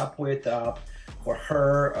keeps up with. For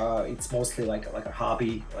her, it's mostly like a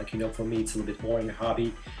hobby. For me, it's a little bit more in a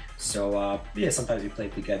hobby. So yeah, sometimes we play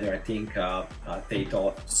together. I think they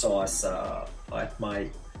saw us at my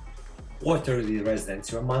quarterly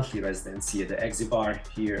residency or monthly residency at the Exi Bar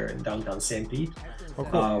here in downtown St. Pete. Oh,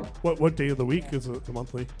 cool. What day of the week is it? The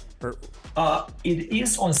monthly? Or? It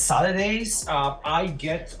is on Saturdays. I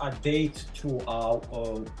get a date to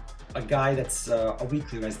a guy that's a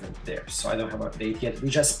weekly resident there, so I don't have a date yet. We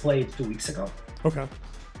just played 2 weeks ago. Okay.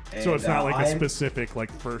 So it's not like a specific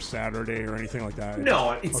like first Saturday or anything like that?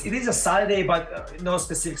 No, it is a Saturday, but no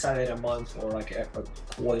specific Saturday in a month or like a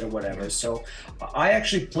quarter or whatever. So I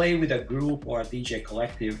actually play with a group or a DJ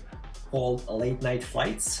collective called Late Night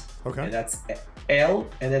Flights. Okay. And that's L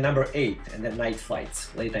and then number 8 and then Night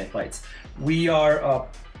Flights, Late Night Flights. We are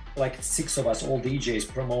like 6 of us, all DJs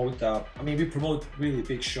promote. We promote really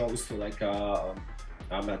big shows to like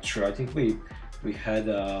I'm not sure. I think we had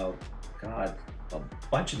a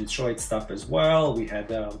bunch of Detroit stuff as well. We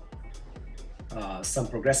had some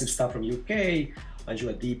progressive stuff from UK.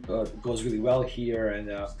 Anjua Deep goes really well here,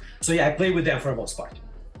 and so yeah, I play with them for the most part.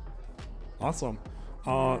 Awesome.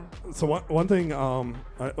 So one thing,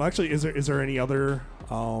 actually, is there any other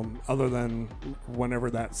other than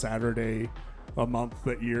whenever that Saturday a month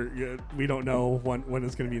that we don't know when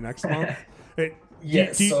it's going to be next month?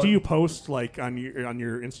 Yes. Do you post like on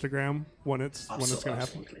your Instagram when it's going to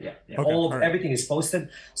happen? Yeah. Okay, Everything is posted.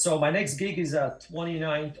 So my next gig is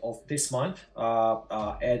 29th of this month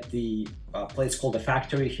at the place called The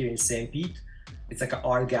Factory here in St. Pete. It's like an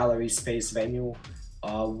art gallery space venue.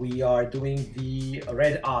 We are doing the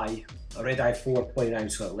Red Eye 429,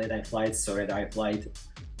 so Red Eye Flights, so Red Eye Flight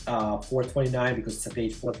 429 because it's a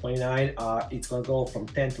date 429. It's gonna go from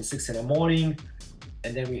 10 to 6 in the morning.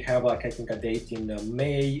 And then we have like I think a date in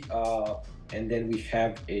May, and then we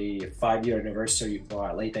have a 5-year anniversary for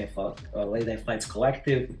our Late Night Flights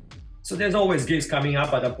Collective. So there's always gigs coming up,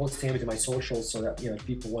 but I'm posting it in my socials so that if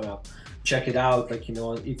people want to check it out. Like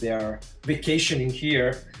if they are vacationing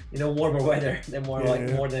here, warmer weather, they're more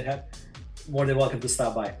than welcome to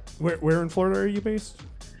stop by. Where in Florida are you based?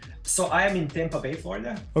 So I am in Tampa Bay,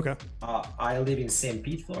 Florida. Okay. I live in St.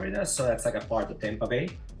 Pete, Florida, so that's like a part of Tampa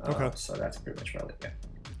Bay. Okay. So that's pretty much where I live. Yeah.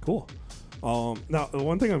 Cool. Now, the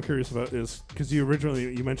one thing I'm curious about is because you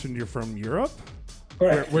mentioned you're from Europe.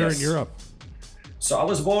 Correct. Where yes. in Europe? So I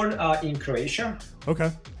was born in Croatia.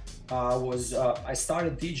 Okay. I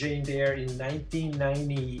started DJing there in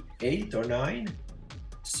 1998 or 9.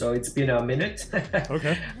 So it's been a minute.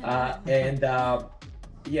 Okay.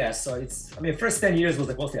 So it's first 10 years was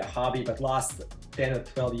like mostly a hobby, but last 10 or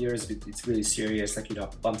 12 years it's really serious. Like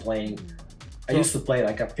I'm playing. I used to play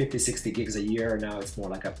like a 50-60 gigs a year. Now it's more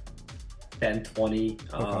like a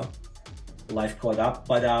 10-20 life caught up.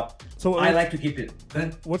 But so I like to keep it.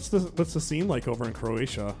 What's the scene like over in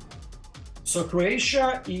Croatia? So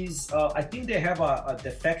Croatia is, I think they have a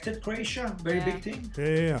defected Croatia, very big thing.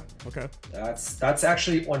 Yeah. Okay. That's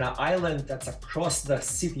actually on an island that's across the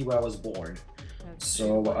city where I was born.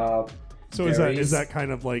 So is that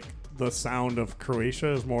kind of like the sound of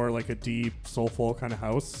Croatia is more like a deep, soulful kind of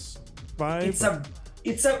house vibe?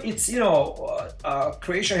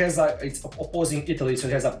 Croatia has it's opposing Italy, so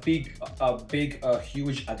it has a big,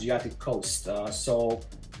 huge Adriatic coast.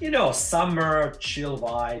 Summer chill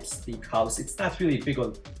vibes, deep house. It's not really big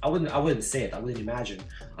on. I wouldn't say it. I wouldn't imagine.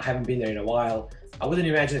 I haven't been there in a while. I wouldn't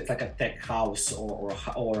imagine it's like a tech house or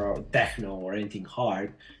techno or anything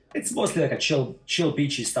hard. It's mostly like a chill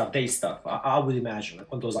beachy stuff, day stuff. I would imagine like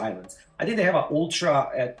on those islands. I think they have an ultra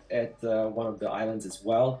at one of the islands as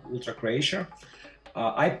well, Ultra Croatia.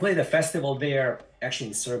 I played a festival there, actually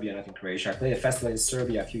in Serbia, not in Croatia. I played a festival in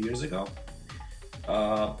Serbia a few years ago,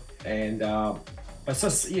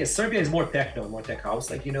 Serbia is more techno, more tech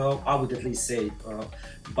house. I would at least say,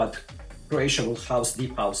 but Croatia will house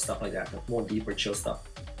deep house stuff like that, more deeper chill stuff.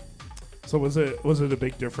 So was it a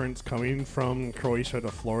big difference coming from Croatia to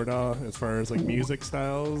Florida as far as like music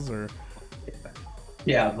styles or?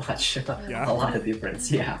 Yeah, much. Yeah. A lot of difference.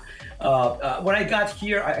 Yeah. When I got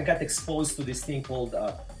here, I got exposed to this thing called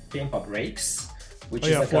Tampa Breaks, which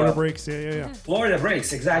is like Florida Breaks. Yeah. Florida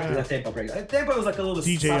Breaks, exactly. The Tampa Breaks. Tampa was like a little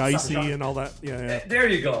DJ Icy and all that. Yeah. There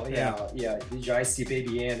you go. Yeah. DJ Icy,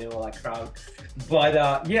 Baby Ann, and all that crowd.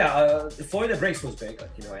 But Florida Breaks was big,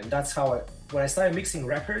 and that's how when I started mixing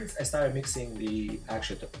records, I started mixing the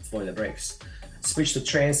actual Florida Breaks. Switched to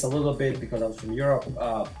trance a little bit because I was from Europe.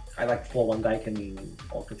 I liked Paul Van Dyke and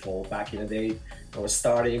All Control back in the day. I was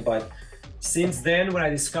starting, but since then, when I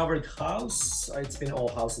discovered house, it's been all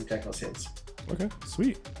house and techno since. Okay,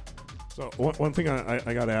 sweet. So one thing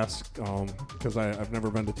I got to ask, because I've never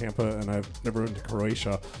been to Tampa and I've never been to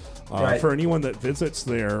Croatia. For anyone that visits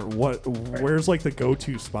there, where's like the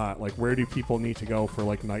go-to spot? Like, where do people need to go for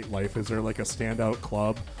like nightlife? Is there like a standout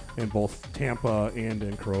club in both Tampa and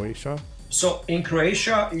in Croatia? So in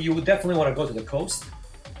Croatia, you would definitely want to go to the coast.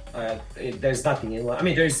 There's nothing inland.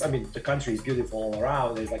 The country is beautiful all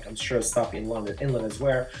around. There's I'm sure stuff inland as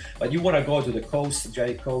well. But you want to go to the coast,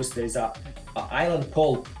 Adriatic coast. There's a island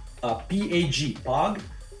called Pag,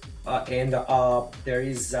 And there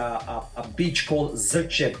is a beach called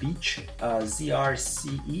Zrce Beach,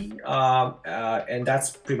 ZRCE, and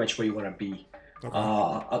that's pretty much where you want to be.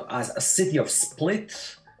 A city of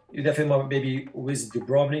Split, you definitely want maybe visit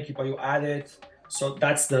Dubrovnik, but you add it. So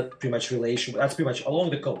that's the pretty much relation. That's pretty much along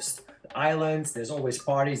the coast. The islands, there's always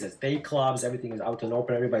parties, there's day clubs, everything is out and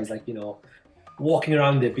open. Everybody's like, walking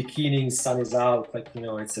around in their bikinis, sun is out, like,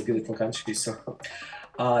 it's a beautiful country. So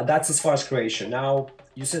that's as far as Croatia. Now,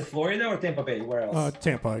 you said Florida or Tampa Bay? Where else?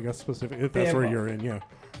 Tampa, I guess, specifically. If that's where you're in, yeah.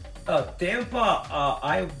 Tampa,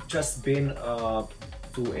 I've just been to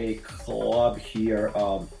a club here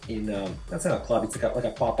that's not a club, it's like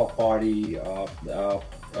a pop-up party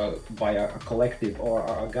by a collective or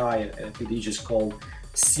a guy, a DJ called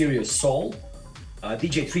Serious Soul.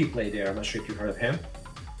 DJ 3 played there, I'm not sure if you heard of him.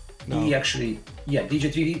 No. He actually,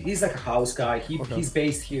 DJ 3, he's like a house guy. He's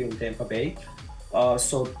based here in Tampa Bay.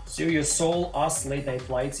 So Serious Soul, us, Late Night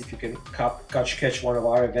Flights, if you can catch one of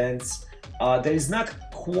our events. There is not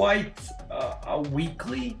quite a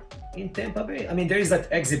weekly in Tampa Bay. I mean, there is that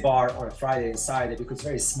exit bar on a Friday and Saturday because it's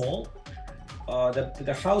very small.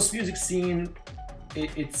 The house music scene,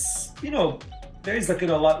 it's there is like a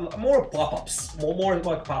lot more pop-ups, more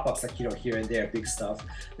like pop-ups, like here and there, big stuff.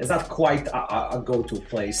 There's not quite a go-to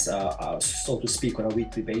place, so to speak, on a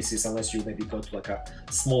weekly basis, unless you maybe go to like a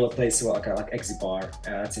smaller place, like Exit Bar,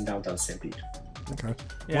 that's in downtown St. Pete. Okay.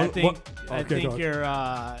 Yeah, I think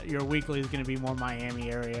your weekly is going to be more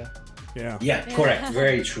Miami area. Yeah, correct.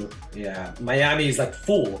 Very true. Yeah, Miami is like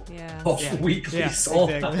full of weeklies all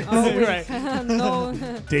the time. Oh, right. No.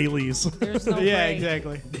 Dailies. There's no Yeah, break.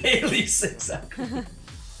 exactly. Dailies, exactly.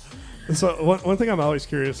 So one thing I'm always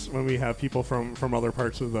curious when we have people from other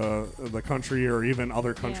parts of the country or even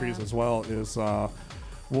other countries as well is, I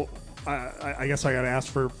guess I got to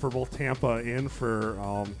ask for both Tampa and for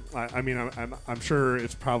I'm sure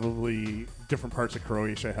it's probably different parts of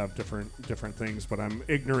Croatia have different things, but I'm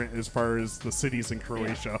ignorant as far as the cities in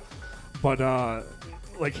Croatia. But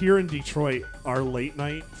like here in Detroit, our late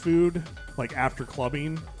night food, like after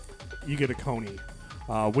clubbing, you get a coney.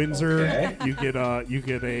 Windsor, you get a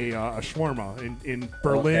shawarma. In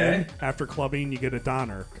Berlin, after clubbing, you get a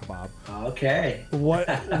doner kebab. Okay.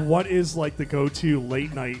 What is like the go-to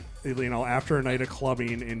late night, after a night of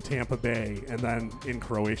clubbing in Tampa Bay and then in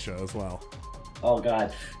Croatia as well? Oh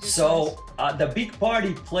God! So the big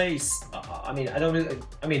party place. I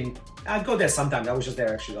go there sometimes. I was just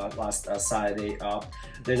there actually last Saturday.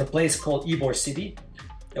 There's a place called Ybor City.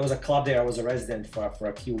 There was a club there. I was a resident for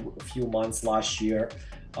a few months last year,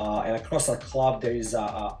 and across the club there is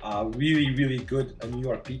a really, really good New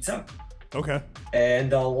York pizza. Okay. And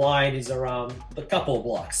the line is around a couple of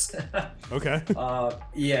blocks. Okay.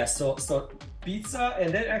 So pizza,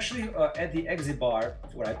 and then actually at the Exit Bar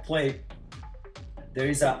where I play, there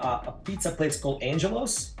is a pizza place called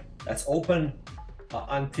Angelo's that's open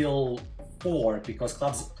until 4 because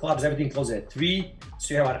clubs everything closes at 3,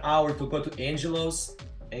 so you have an hour to go to Angelo's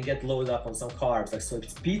and get loaded up on some carbs. Like, so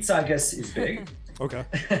pizza, I guess, is big. Okay.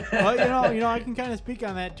 Well, I can kind of speak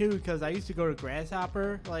on that too because I used to go to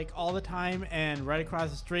Grasshopper like all the time, and right across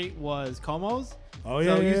the street was Como's. Oh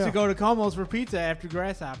yeah. So I used to go to Como's for pizza after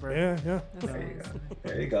Grasshopper. Yeah.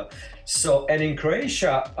 There you go. So, and in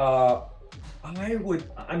Croatia, I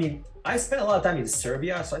spent a lot of time in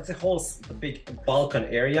Serbia, so it's the big Balkan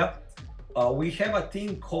area. We have a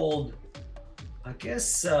thing called, I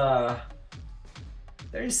guess,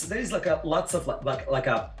 there's like lots of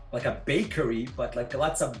like a bakery, but like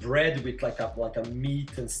lots of bread with like a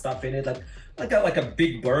meat and stuff in it, like a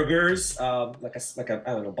big burgers, like a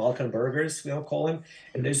I don't know, Balkan burgers, call them.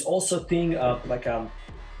 And there's also a thing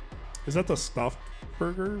Is that the stuffed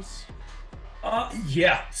burgers?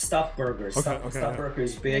 Stuffed burgers. Stuffed burger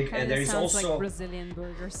is big, and there is also like Brazilian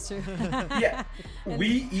burgers too.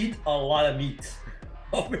 We eat a lot of meat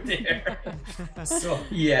over there. So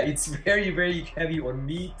it's very, very heavy on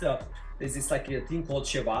meat. There's this like a thing called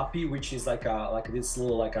cevapi, which is like this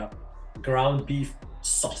little like a ground beef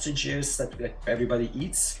sausages that everybody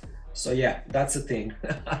eats. So that's a thing.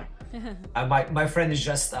 My friend is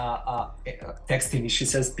just texting me. She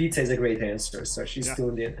says pizza is a great answer, so she's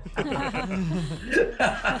tuned in.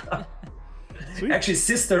 Actually,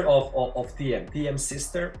 sister of TM's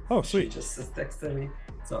sister. Oh, sweet. She just texted me.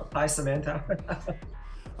 So hi, Samantha.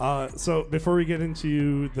 So before we get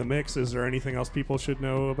into the mix, is there anything else people should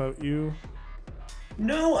know about you?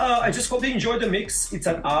 No, I just hope they enjoy the mix. It's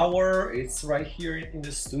an hour. It's right here in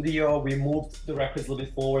the studio. We moved the records a little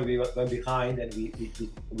bit forward. We went behind, and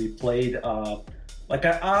we played like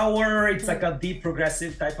an hour. It's like a deep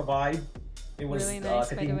progressive type of vibe. It was really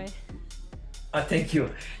nice, by the way. Thank you.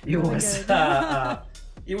 It was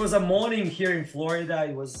it was a morning here in Florida.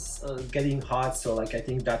 It was getting hot, so like I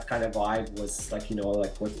think that kind of vibe was like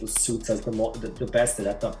like what suits us the best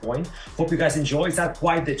at that point. Hope you guys enjoy. It's not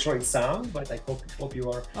quite Detroit sound, but I hope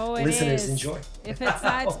your listeners enjoy. If it's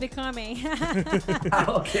not, it's becoming.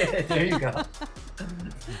 Okay, there you go.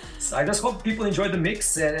 So I just hope people enjoy the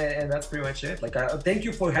mix, and that's pretty much it. Like, thank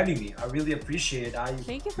you for having me. I really appreciate it.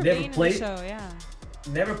 Thank you for being in the show. Yeah.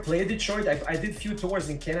 Never played Detroit. I did a few tours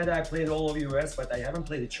in Canada. I played all over US, but I haven't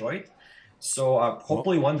played Detroit. So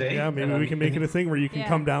hopefully one day. Yeah, maybe we can make it a thing where you can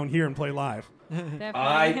come down here and play live.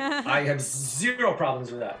 I have zero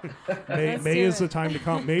problems with that. May is the time to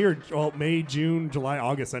come. May, June, July,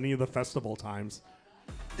 August, any of the festival times.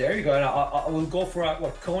 There you go. And I will go for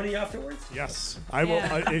Coney afterwards. Yes, I will.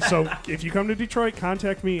 So if you come to Detroit,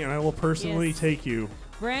 contact me, and I will personally take you.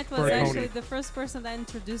 Brent was actually the first person that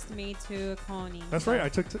introduced me to Coney. That's right. I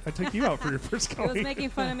took you out for your first Coney. He was making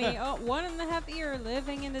fun of me. Oh, 1.5 year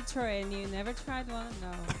living in Detroit, and you never tried one?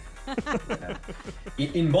 No.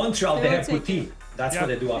 In Montreal, they have poutine. That's what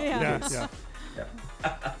they do after.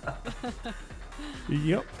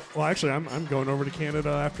 Yep. Well, actually, I'm going over to Canada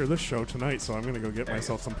after this show tonight, so I'm going to go get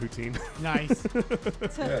myself some poutine. Nice.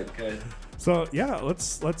 Good. So yeah,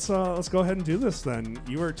 let's go ahead and do this then.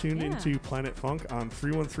 You are tuned into Planet Funk on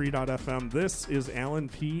 313.fm. This is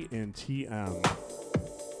Alen P and TM.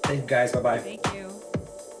 Thank you guys. Bye bye. Thank you.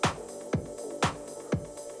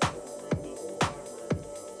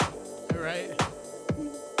 All right.